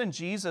Jews in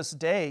Jesus'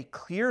 day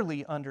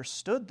clearly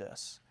understood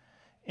this.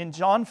 In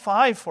John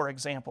 5, for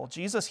example,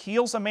 Jesus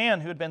heals a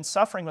man who had been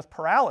suffering with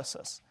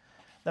paralysis.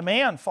 The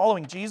man,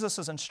 following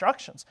Jesus'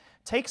 instructions,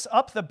 takes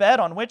up the bed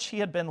on which he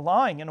had been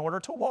lying in order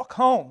to walk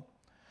home.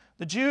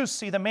 The Jews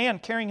see the man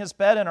carrying his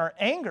bed and are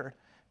angered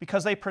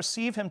because they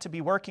perceive him to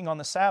be working on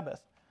the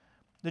Sabbath.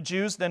 The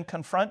Jews then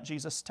confront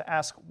Jesus to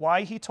ask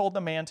why he told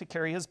the man to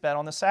carry his bed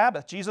on the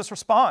Sabbath. Jesus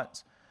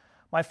responds,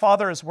 "My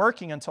Father is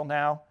working until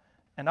now,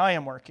 and I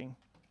am working."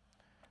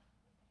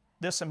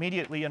 This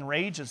immediately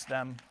enrages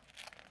them.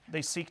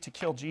 They seek to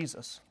kill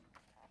Jesus.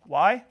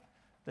 Why?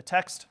 The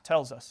text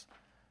tells us.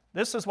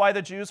 This is why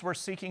the Jews were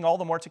seeking all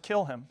the more to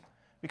kill him,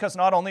 because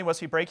not only was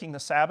he breaking the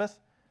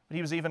Sabbath, but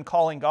he was even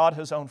calling God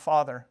his own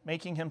Father,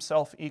 making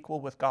himself equal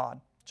with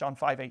God. John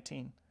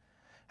 5:18.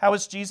 How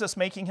is Jesus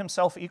making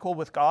himself equal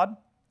with God?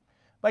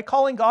 By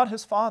calling God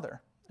his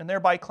Father, and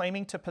thereby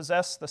claiming to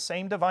possess the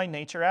same divine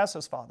nature as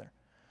his Father.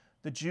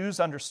 The Jews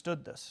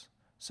understood this.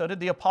 So did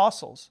the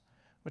apostles,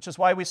 which is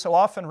why we so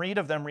often read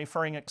of them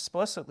referring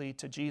explicitly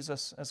to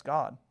Jesus as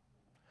God.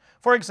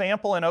 For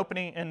example, in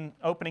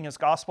opening his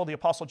gospel, the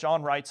Apostle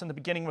John writes, "In the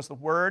beginning was the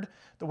Word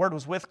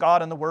was with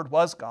God, and the Word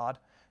was God.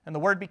 And the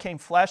Word became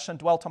flesh and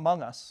dwelt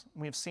among us.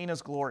 And we have seen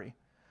his glory.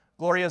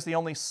 Glory as the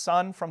only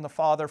Son from the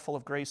Father, full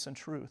of grace and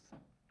truth."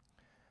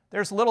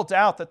 There's little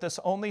doubt that this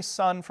only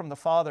Son from the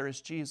Father is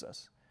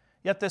Jesus.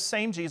 Yet this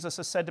same Jesus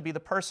is said to be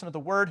the person of the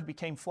Word who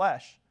became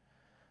flesh.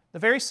 The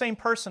very same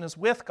person is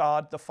with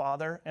God the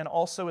Father and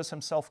also is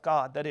himself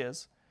God. That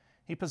is,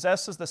 he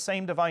possesses the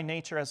same divine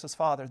nature as his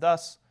Father.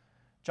 Thus,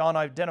 John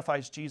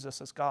identifies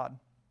Jesus as God.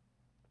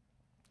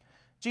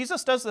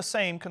 Jesus does the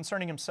same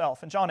concerning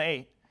himself. In John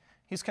 8,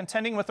 he's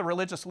contending with the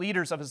religious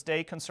leaders of his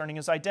day concerning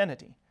his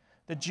identity.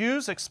 The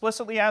Jews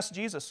explicitly asked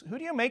Jesus, "Who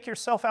do you make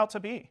yourself out to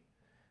be?"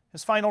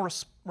 His final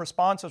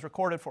response is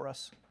recorded for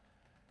us.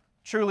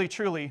 "Truly,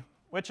 truly,"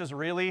 which is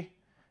really,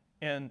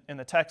 in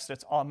the text,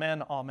 it's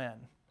 "Amen,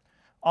 amen."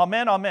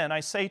 "Amen, amen, I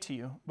say to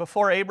you,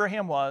 before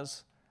Abraham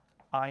was,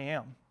 I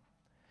am."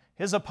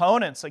 His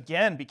opponents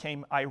again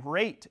became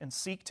irate and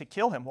seek to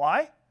kill him.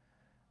 Why?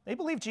 They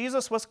believe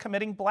Jesus was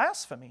committing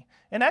blasphemy.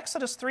 In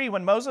Exodus 3,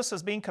 when Moses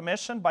is being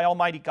commissioned by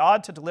Almighty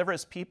God to deliver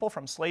his people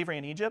from slavery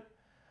in Egypt,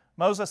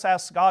 Moses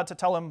asks God to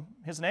tell him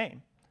his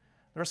name.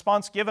 The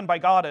response given by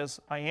God is,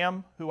 "I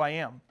am who I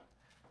am.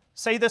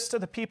 Say this to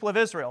the people of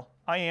Israel,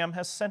 I am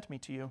has sent me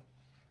to you."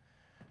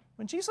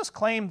 When Jesus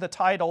claimed the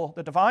title,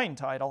 the divine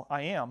title,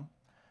 "I am,"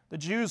 the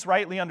Jews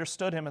rightly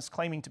understood him as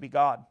claiming to be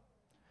God.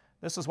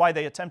 This is why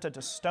they attempted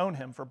to stone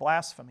him for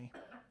blasphemy.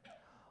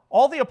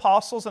 All the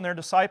apostles and their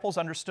disciples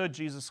understood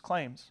Jesus'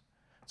 claims.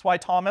 That's why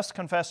Thomas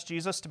confessed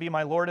Jesus to be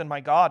my Lord and my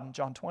God in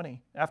John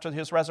 20, after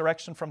his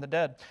resurrection from the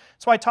dead.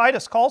 That's why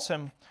Titus calls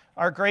him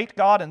our great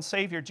God and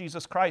Savior,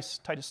 Jesus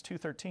Christ, Titus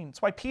 2:13.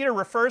 That's why Peter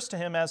refers to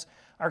him as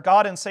our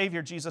God and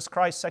Savior, Jesus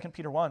Christ, 2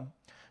 Peter 1.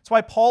 That's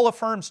why Paul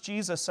affirms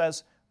Jesus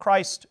as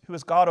Christ, who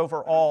is God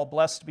over all,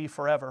 blessed be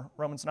forever,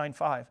 Romans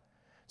 9:5.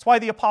 It's why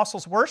the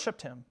apostles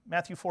worshipped him,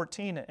 Matthew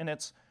 14, and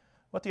it's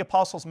what the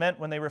apostles meant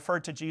when they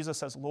referred to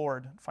Jesus as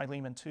Lord,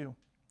 Philemon 2.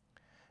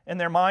 In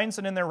their minds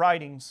and in their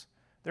writings,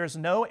 there is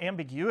no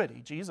ambiguity.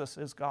 Jesus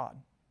is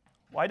God.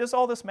 Why does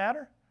all this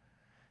matter?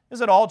 Is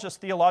it all just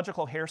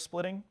theological hair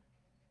splitting?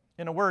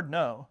 In a word,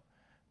 no.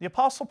 The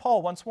Apostle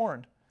Paul once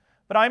warned,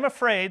 "But I'm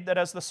afraid that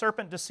as the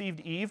serpent deceived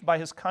Eve by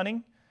his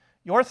cunning,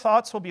 your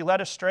thoughts will be led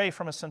astray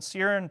from a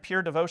sincere and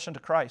pure devotion to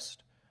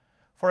Christ.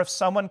 For if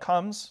someone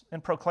comes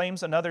and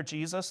proclaims another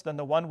Jesus than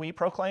the one we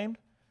proclaimed,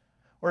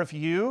 or if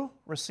you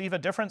receive a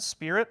different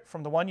spirit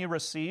from the one you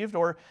received,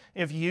 or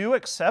if you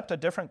accept a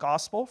different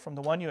gospel from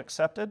the one you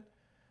accepted,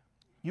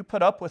 you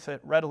put up with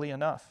it readily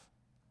enough.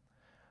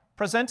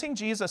 Presenting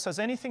Jesus as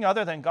anything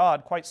other than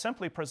God quite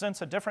simply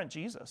presents a different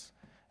Jesus,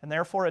 and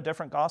therefore a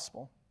different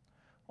gospel.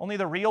 Only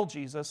the real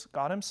Jesus,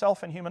 God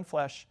himself in human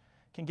flesh,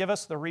 can give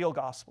us the real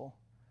gospel,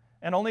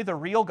 and only the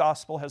real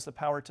gospel has the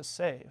power to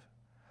save.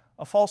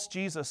 A false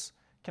Jesus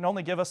can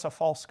only give us a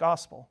false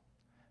gospel,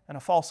 and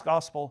a false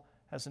gospel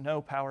has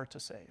no power to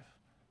save.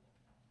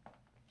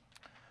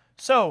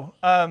 So,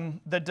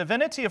 the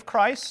divinity of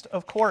Christ,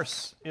 of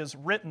course, is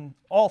written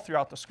all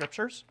throughout the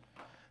Scriptures.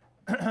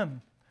 A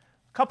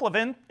couple of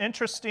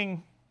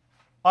interesting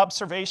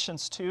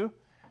observations, too,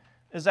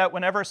 is that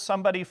whenever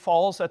somebody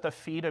falls at the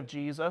feet of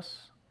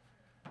Jesus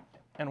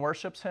and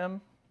worships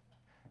him,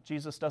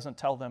 Jesus doesn't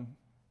tell them,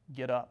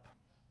 get up.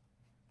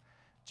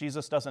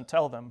 Jesus doesn't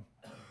tell them,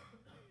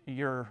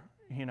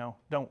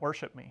 don't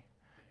worship me.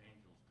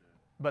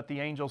 But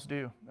the angels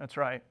do. That's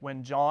right.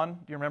 When John, do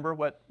you remember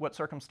what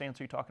circumstance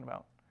are you talking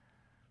about?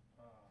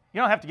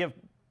 You don't have to give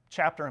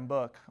chapter and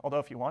book, although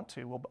if you want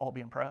to, we'll all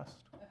be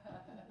impressed.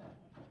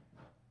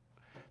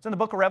 It's in the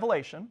book of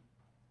Revelation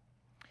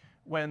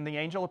when the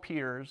angel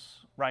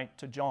appears, right,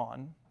 to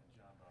John,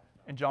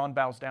 and John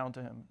bows down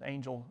to him. The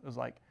angel is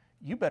like,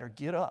 you better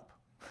get up.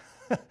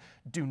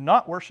 Do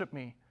not worship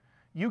me.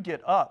 You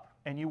get up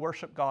and you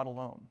worship God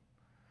alone.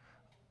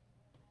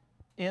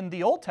 In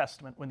the Old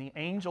Testament, when the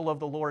angel of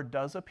the Lord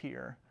does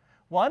appear,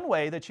 one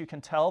way that you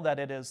can tell that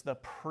it is the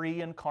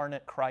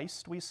pre-incarnate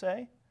Christ, we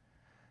say,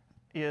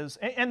 is,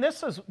 and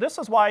this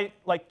is why,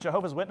 like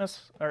Jehovah's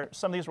Witness or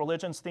some of these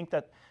religions think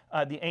that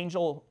the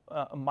angel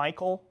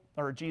Michael,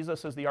 or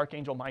Jesus is the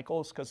archangel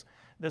Michael, is because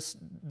this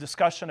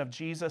discussion of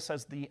Jesus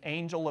as the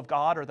angel of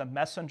God or the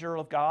messenger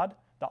of God,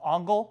 the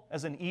angel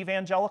as an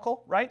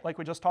evangelical, right, like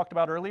we just talked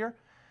about earlier,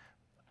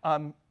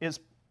 is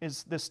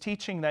this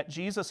teaching that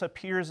Jesus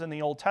appears in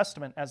the Old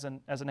Testament as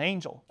an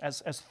angel,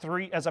 as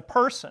a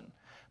person.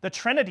 The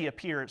Trinity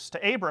appears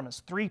to Abram as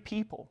three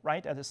people,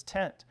 right, at his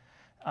tent.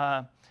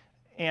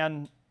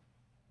 And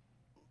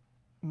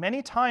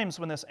many times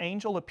when this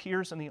angel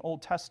appears in the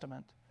Old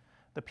Testament,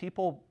 the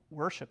people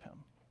worship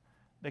him.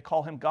 They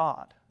call him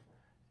God.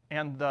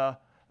 And the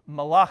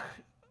Malach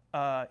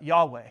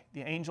Yahweh,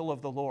 the angel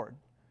of the Lord,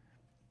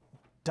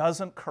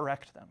 doesn't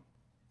correct them.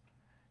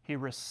 He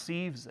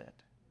receives it.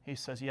 He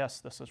says, yes,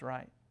 this is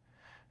right.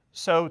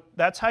 So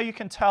that's how you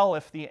can tell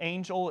if the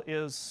angel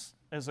is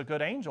a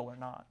good angel or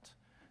not.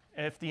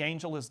 If the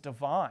angel is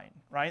divine,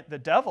 right? The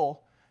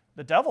devil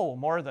will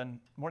more than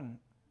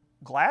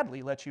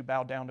gladly let you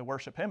bow down to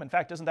worship him. In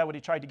fact, isn't that what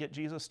he tried to get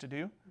Jesus to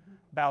do? Mm-hmm.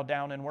 Bow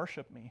down and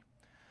worship me.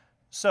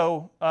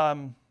 So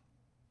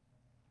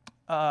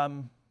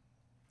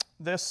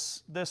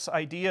this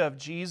idea of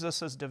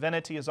Jesus'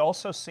 divinity is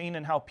also seen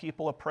in how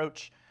people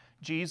approach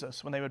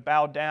Jesus when they would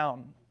bow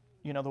down.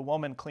 The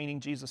woman cleaning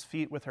Jesus'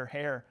 feet with her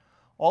hair,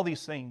 all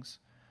these things,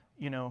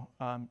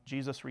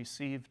 Jesus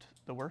received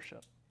the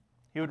worship.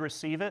 He would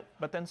receive it,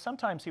 but then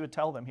sometimes he would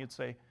tell them, he'd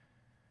say,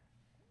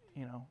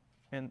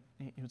 and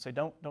he would say,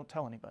 don't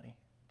tell anybody.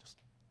 Just,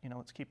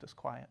 let's keep this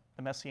quiet.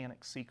 The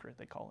messianic secret,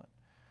 they call it.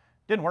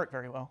 Didn't work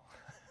very well.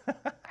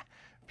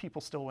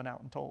 People still went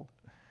out and told.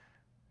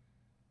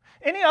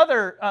 Any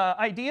other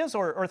ideas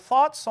or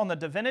thoughts on the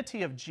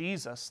divinity of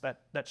Jesus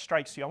that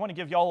strikes you? I want to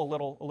give y'all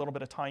a little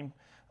bit of time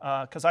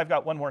because I've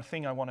got one more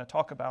thing I want to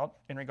talk about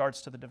in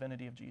regards to the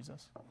divinity of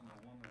Jesus. When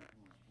the woman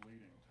who was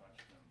bleeding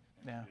touched him,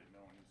 and he didn't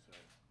know, and he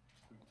said,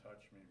 "Who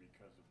touched me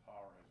because the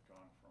power has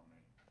gone from me."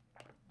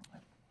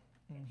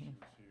 And she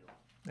was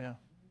healed.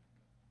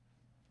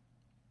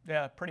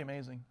 Yeah, pretty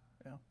amazing.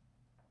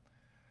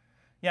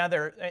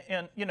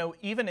 And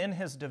even in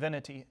his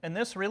divinity, and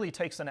this really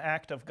takes an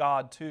act of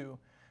God too,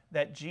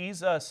 that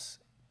Jesus,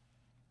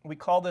 we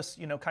call this,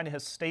 kind of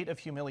his state of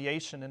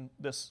humiliation in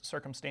this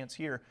circumstance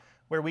here,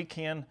 where we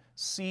can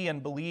see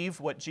and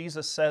believe what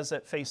Jesus says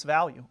at face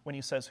value when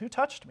he says, "Who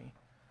touched me?"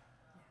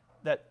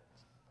 That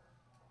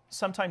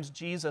sometimes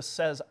Jesus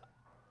says,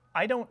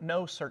 "I don't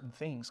know certain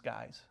things,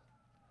 guys."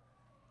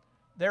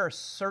 There are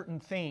certain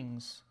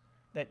things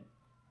that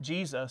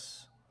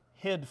Jesus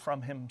hid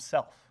from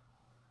himself,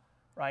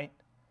 right?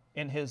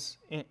 In his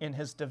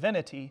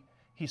divinity,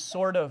 he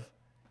sort of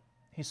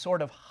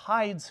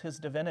hides his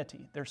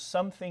divinity. There's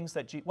some things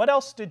that what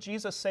else did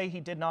Jesus say he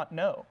did not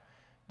know?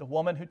 The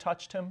woman who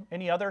touched him.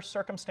 Any other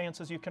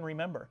circumstances you can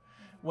remember?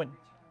 The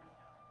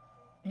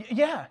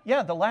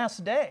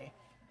last day.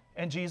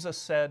 And Jesus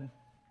said,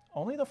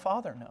 only the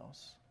Father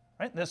knows.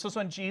 Right? This was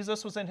when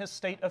Jesus was in his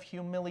state of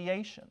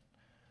humiliation.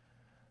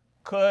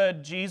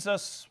 Could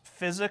Jesus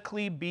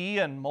physically be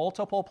in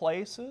multiple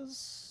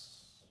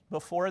places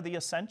before the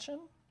ascension?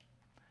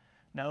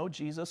 No,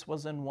 Jesus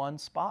was in one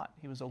spot.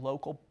 He was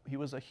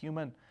a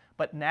human.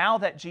 But now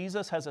that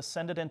Jesus has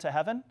ascended into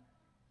heaven,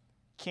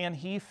 can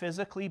he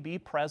physically be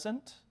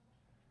present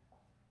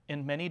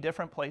in many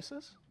different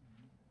places?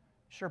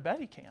 Sure bet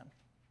he can,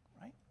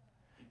 right?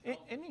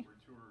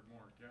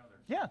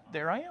 Yeah,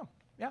 there I am.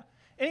 Yeah.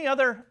 Any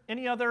other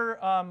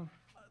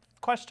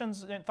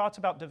questions and thoughts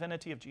about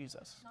divinity of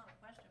Jesus? Not a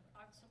question.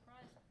 I'm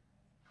surprised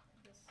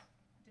this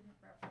didn't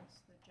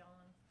reference the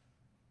John,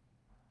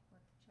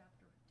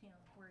 chapter 10,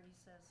 where he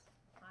says,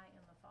 I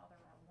and the Father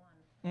are one.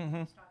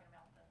 Mm-hmm. He's talking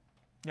about the,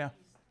 Yeah.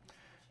 he's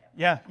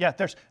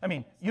the shepherd.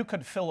 Yeah. You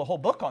could fill a whole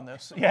book on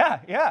this. Yeah.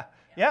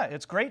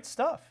 It's great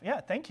stuff.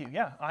 Yeah, thank you.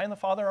 Yeah, I and the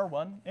Father are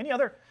one. Any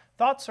other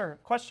thoughts or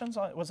questions?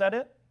 Was that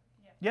it?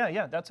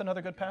 Yeah. That's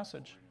another good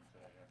passage.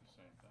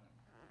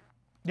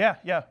 Yeah.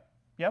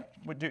 Yep.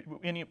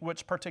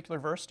 Which particular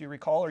verse do you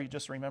recall, or you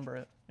just remember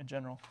it in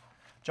general?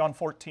 John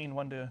 14,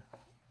 1 to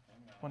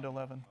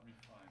 11.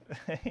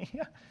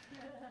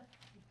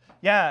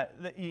 Yeah.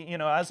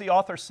 As the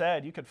author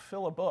said, you could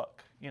fill a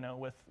book,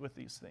 with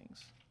these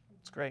things.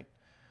 It's great.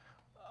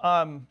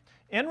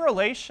 In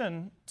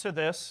relation to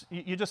this,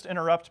 you just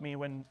interrupt me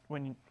when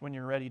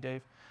you're ready,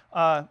 Dave.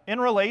 In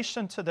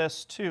relation to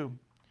this too,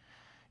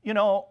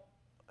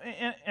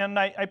 and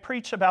I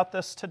preach about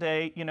this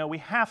today, we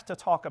have to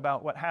talk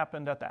about what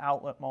happened at the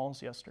outlet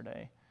malls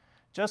yesterday,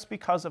 just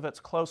because of its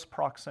close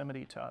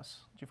proximity to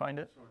us. Did you find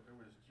it? So it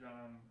was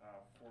John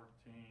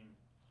 14,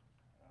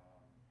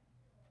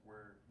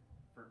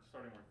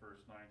 starting with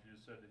verse 9, Jesus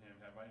said to him,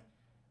 have I,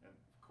 and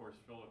of course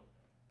Philip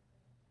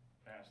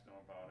asked him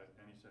about it,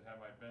 and he said, have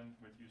I been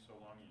with you so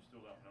long and you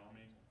still don't know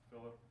me,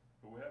 Philip?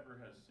 Whoever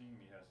has seen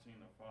me has seen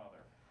the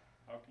Father.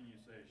 How can you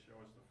say, show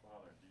us the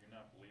Father? Do you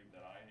not believe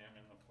that I am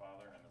in the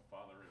Father and the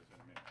Father is in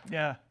me?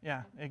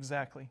 Yeah,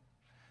 exactly.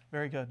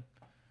 Very good.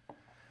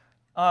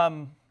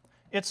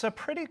 It's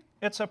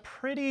a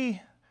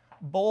pretty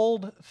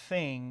bold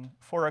thing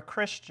for a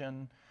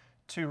Christian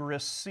to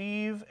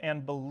receive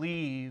and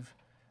believe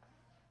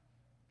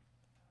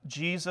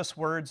Jesus'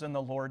 words in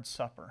the Lord's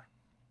Supper.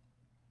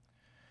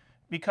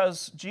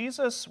 Because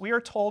Jesus, we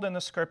are told in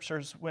the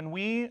Scriptures, when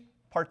we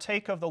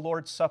partake of the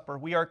Lord's Supper,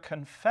 we are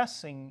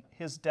confessing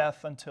His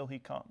death until He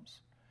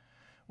comes.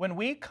 When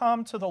we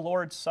come to the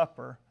Lord's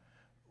Supper,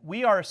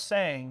 we are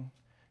saying,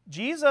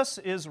 Jesus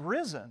is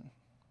risen,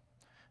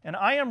 and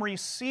I am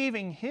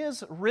receiving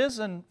His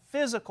risen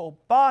physical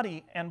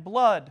body and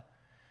blood.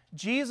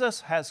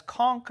 Jesus has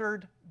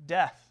conquered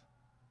death.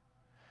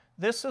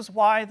 This is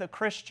why the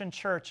Christian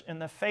church, in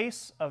the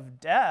face of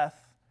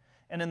death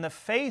and in the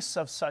face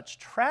of such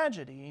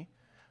tragedy,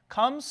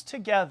 comes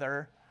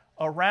together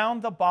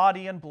around the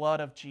body and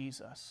blood of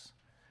Jesus.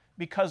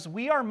 Because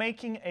we are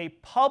making a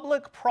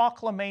public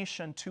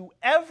proclamation to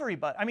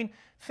everybody.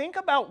 Think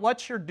about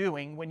what you're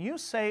doing when you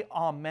say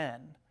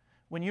amen,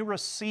 when you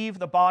receive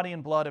the body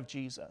and blood of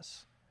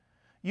Jesus.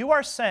 You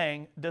are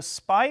saying,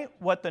 despite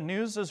what the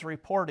news is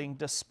reporting,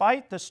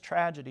 despite this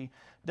tragedy,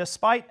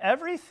 despite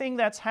everything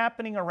that's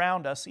happening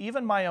around us,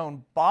 even my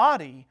own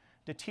body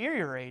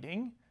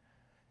deteriorating,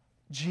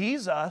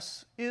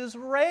 Jesus is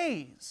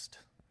raised.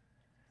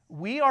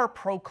 We are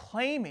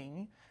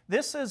proclaiming,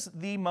 this is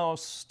the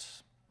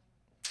most,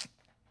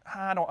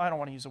 I don't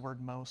want to use the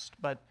word most,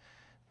 but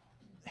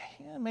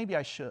maybe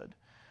I should.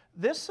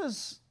 This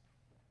is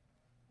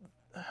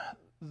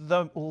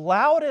the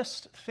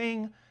loudest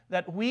thing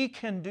that we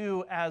can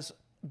do as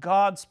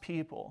God's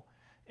people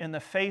in the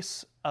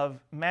face of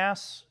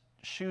mass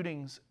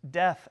shootings,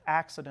 death,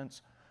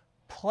 accidents,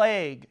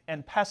 plague,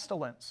 and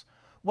pestilence.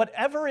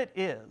 Whatever it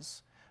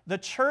is, the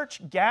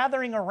church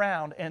gathering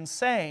around and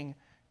saying,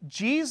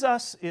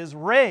 Jesus is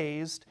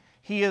raised,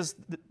 He is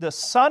the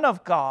Son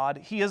of God,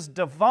 He is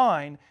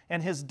divine,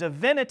 and His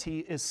divinity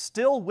is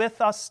still with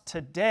us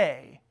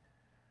today.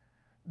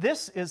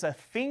 This is a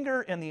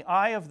finger in the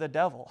eye of the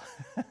devil.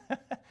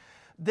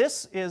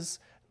 This is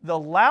the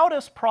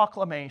loudest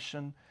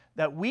proclamation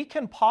that we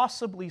can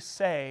possibly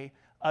say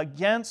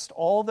against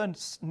all the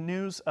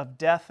news of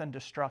death and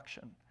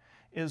destruction,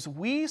 is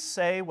we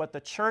say what the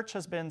church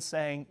has been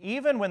saying,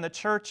 even when the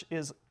church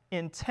is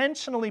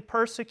intentionally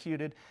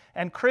persecuted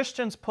and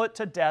Christians put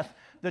to death,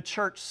 the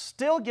church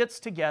still gets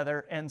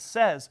together and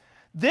says,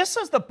 this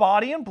is the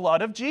body and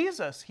blood of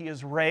Jesus. He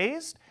is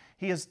raised,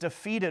 He has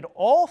defeated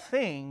all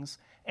things,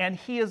 and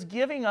He is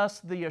giving us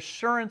the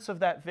assurance of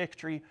that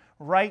victory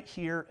right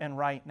here and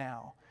right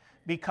now.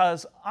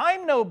 Because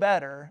I'm no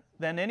better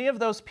than any of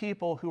those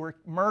people who were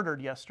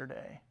murdered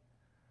yesterday.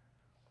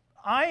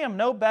 I am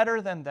no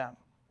better than them.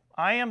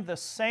 I am the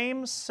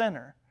same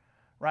sinner,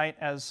 right?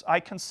 As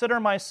I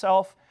consider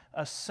myself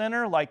a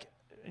sinner like,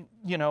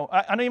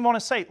 I don't even want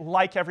to say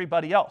like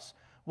everybody else.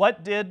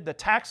 What did the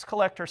tax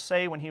collector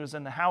say when he was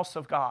in the house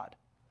of God?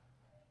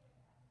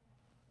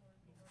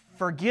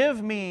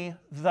 Forgive me,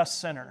 the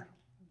sinner.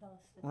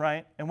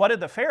 Right? And what did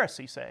the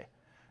Pharisee say?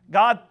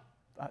 God,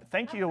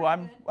 thank you,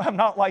 I'm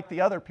not like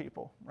the other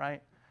people,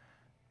 right?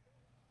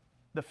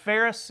 The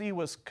Pharisee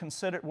was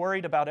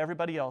worried about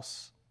everybody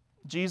else.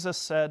 Jesus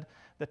said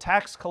the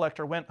tax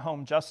collector went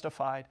home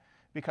justified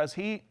because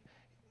he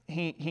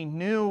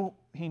knew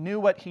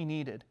what he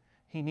needed.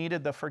 He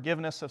needed the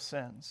forgiveness of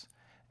sins.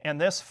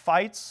 And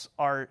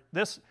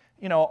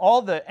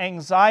all the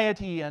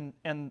anxiety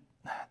and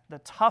the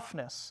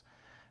toughness,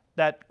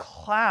 that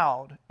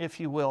cloud, if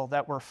you will,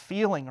 that we're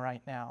feeling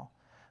right now,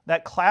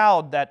 That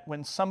cloud that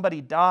when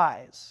somebody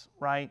dies,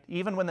 right,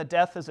 even when the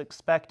death is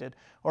expected,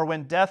 or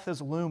when death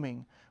is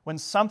looming, when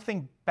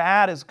something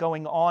bad is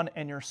going on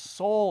and your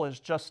soul is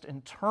just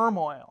in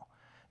turmoil,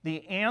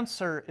 the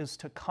answer is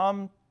to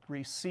come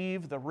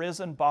receive the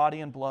risen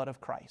body and blood of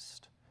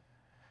Christ.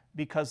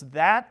 Because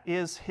that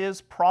is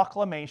His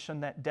proclamation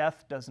that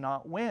death does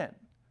not win.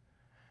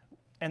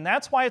 And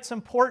that's why it's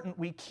important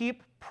we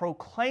keep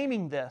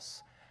proclaiming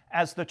this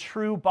as the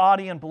true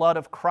body and blood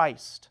of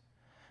Christ.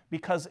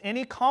 Because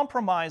any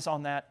compromise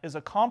on that is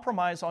a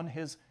compromise on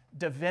His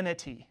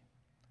divinity.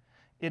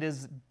 It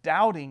is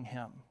doubting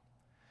Him.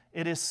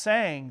 It is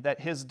saying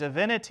that His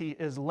divinity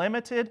is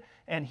limited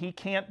and He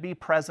can't be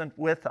present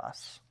with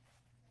us.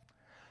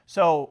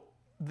 So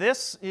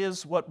this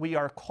is what we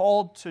are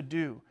called to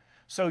do.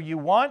 So you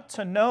want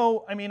to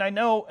know, I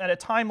know at a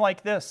time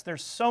like this,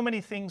 there's so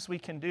many things we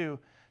can do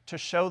to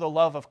show the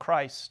love of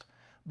Christ.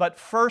 But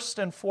first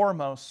and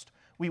foremost,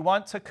 we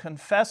want to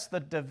confess the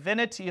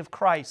divinity of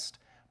Christ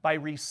by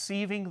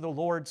receiving the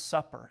Lord's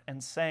Supper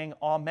and saying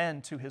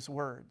amen to His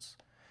words.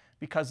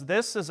 Because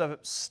this is a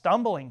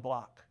stumbling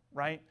block,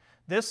 right?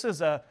 This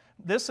is a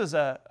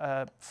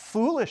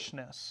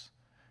foolishness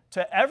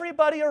to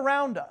everybody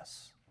around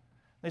us.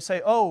 They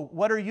say, oh,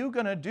 what are you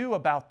going to do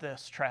about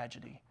this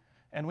tragedy?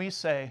 And we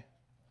say,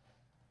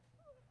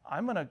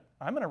 I'm going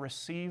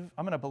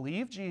to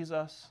believe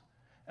Jesus,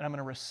 and I'm going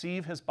to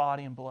receive His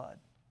body and blood.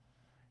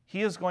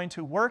 He is going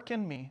to work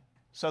in me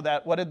so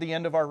that, what did the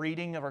end of our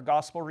reading, of our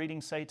gospel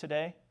reading say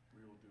today?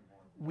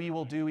 We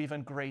will do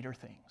even greater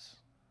things.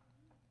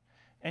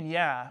 And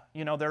yeah,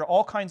 there are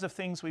all kinds of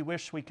things we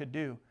wish we could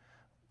do.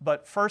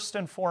 But first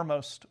and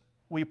foremost,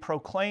 we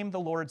proclaim the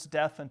Lord's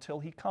death until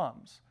He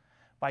comes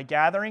by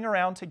gathering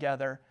around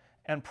together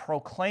and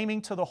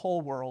proclaiming to the whole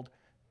world,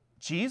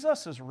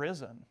 Jesus is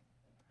risen.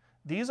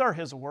 These are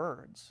His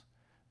words.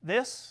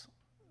 This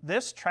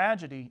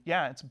tragedy,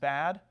 yeah, it's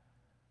bad,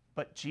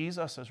 but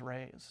Jesus is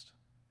raised.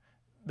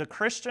 The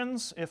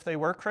Christians, if they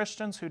were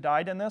Christians who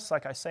died in this,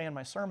 like I say in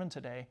my sermon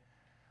today,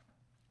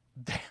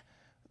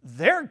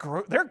 they're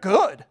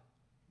good.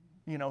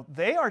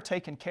 They are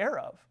taken care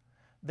of.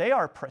 They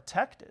are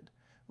protected.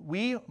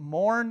 We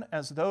mourn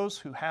as those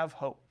who have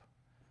hope.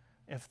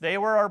 If they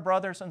were our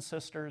brothers and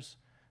sisters,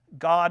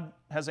 God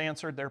has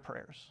answered their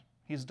prayers.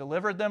 He's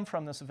delivered them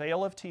from this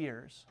vale of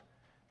tears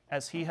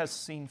as He has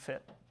seen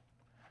fit.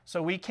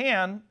 So we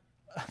can,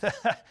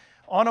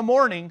 on a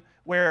morning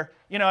where,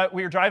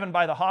 we were driving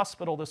by the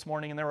hospital this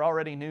morning and there were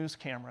already news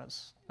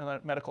cameras in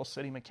Medical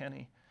City,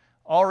 McKinney.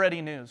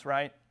 Already news,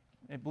 right?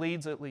 It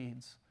bleeds, it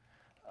leads.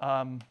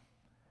 But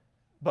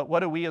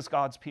what do we as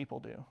God's people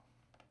do?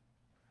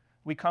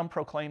 We come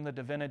proclaim the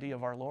divinity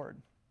of our Lord.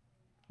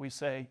 We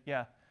say,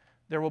 yeah,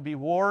 there will be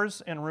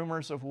wars and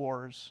rumors of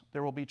wars.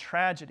 There will be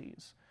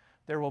tragedies.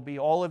 There will be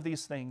all of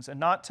these things. And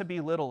not to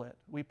belittle it.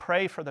 We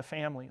pray for the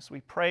families.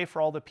 We pray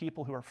for all the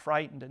people who are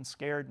frightened and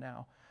scared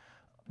now.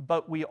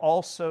 But we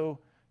also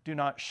do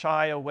not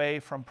shy away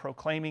from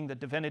proclaiming the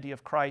divinity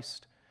of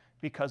Christ,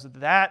 because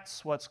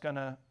that's what's going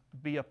to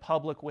be a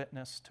public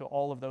witness to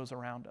all of those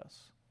around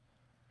us.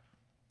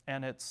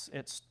 And it's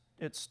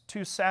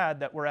too sad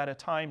that we're at a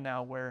time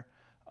now where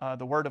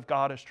the Word of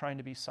God is trying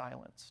to be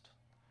silenced.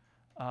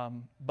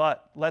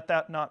 But let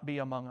that not be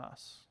among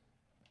us,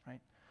 right?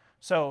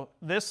 So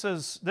this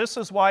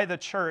is why the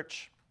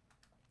church,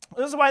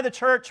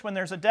 when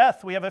there's a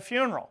death, we have a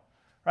funeral,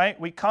 right?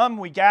 We come,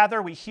 we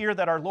gather, we hear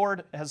that our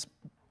Lord has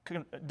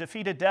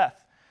defeated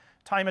death.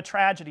 Time of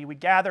tragedy, we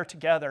gather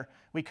together,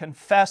 we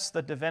confess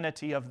the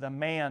divinity of the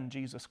man,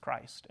 Jesus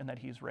Christ, and that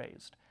He's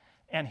raised.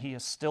 And He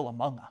is still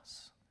among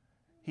us.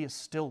 He is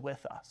still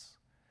with us.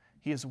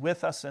 He is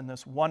with us in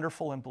this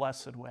wonderful and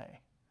blessed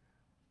way.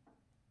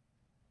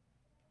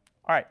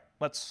 All right,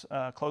 let's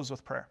close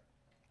with prayer.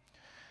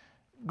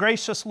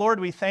 Gracious Lord,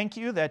 we thank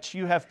You that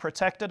You have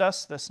protected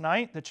us this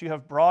night, that You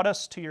have brought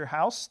us to Your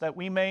house, that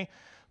we may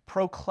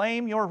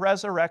proclaim Your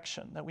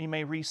resurrection, that we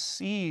may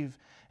receive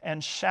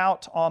and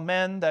shout,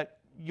 Amen, that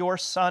Your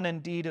Son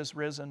indeed is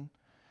risen.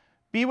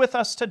 Be with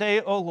us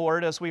today, O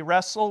Lord, as we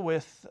wrestle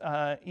with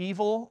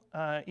evil,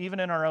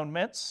 even in our own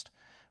midst.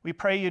 We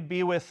pray You'd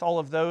be with all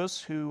of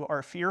those who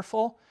are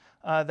fearful,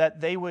 that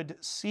they would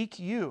seek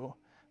You,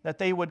 that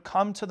they would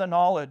come to the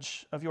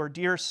knowledge of Your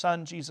dear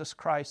Son, Jesus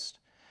Christ.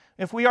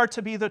 If we are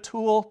to be the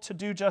tool to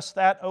do just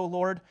that, O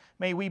Lord,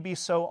 may we be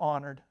so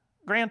honored.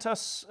 Grant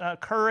us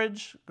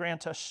courage,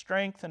 grant us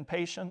strength and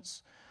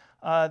patience,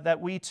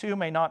 that we too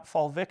may not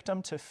fall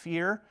victim to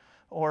fear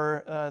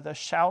or the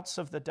shouts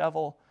of the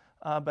devil,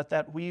 but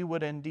that we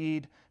would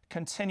indeed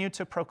continue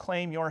to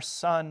proclaim Your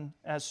Son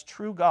as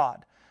true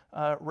God,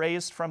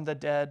 raised from the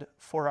dead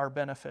for our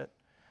benefit.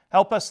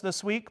 Help us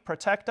this week,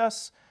 protect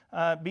us,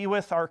 be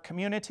with our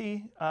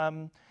community,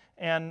 and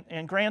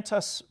grant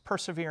us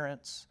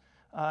perseverance.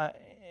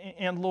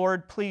 And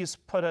Lord, please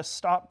put a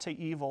stop to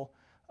evil,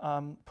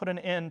 put an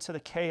end to the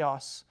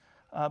chaos.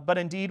 But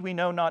indeed we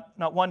know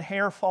not one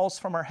hair falls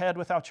from our head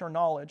without Your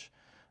knowledge.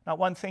 Not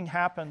one thing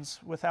happens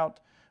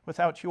without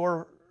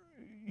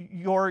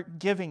Your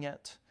giving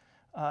it.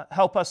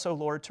 Help us, O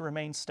Lord, to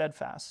remain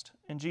steadfast.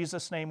 In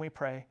Jesus' name we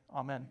pray.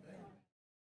 Amen.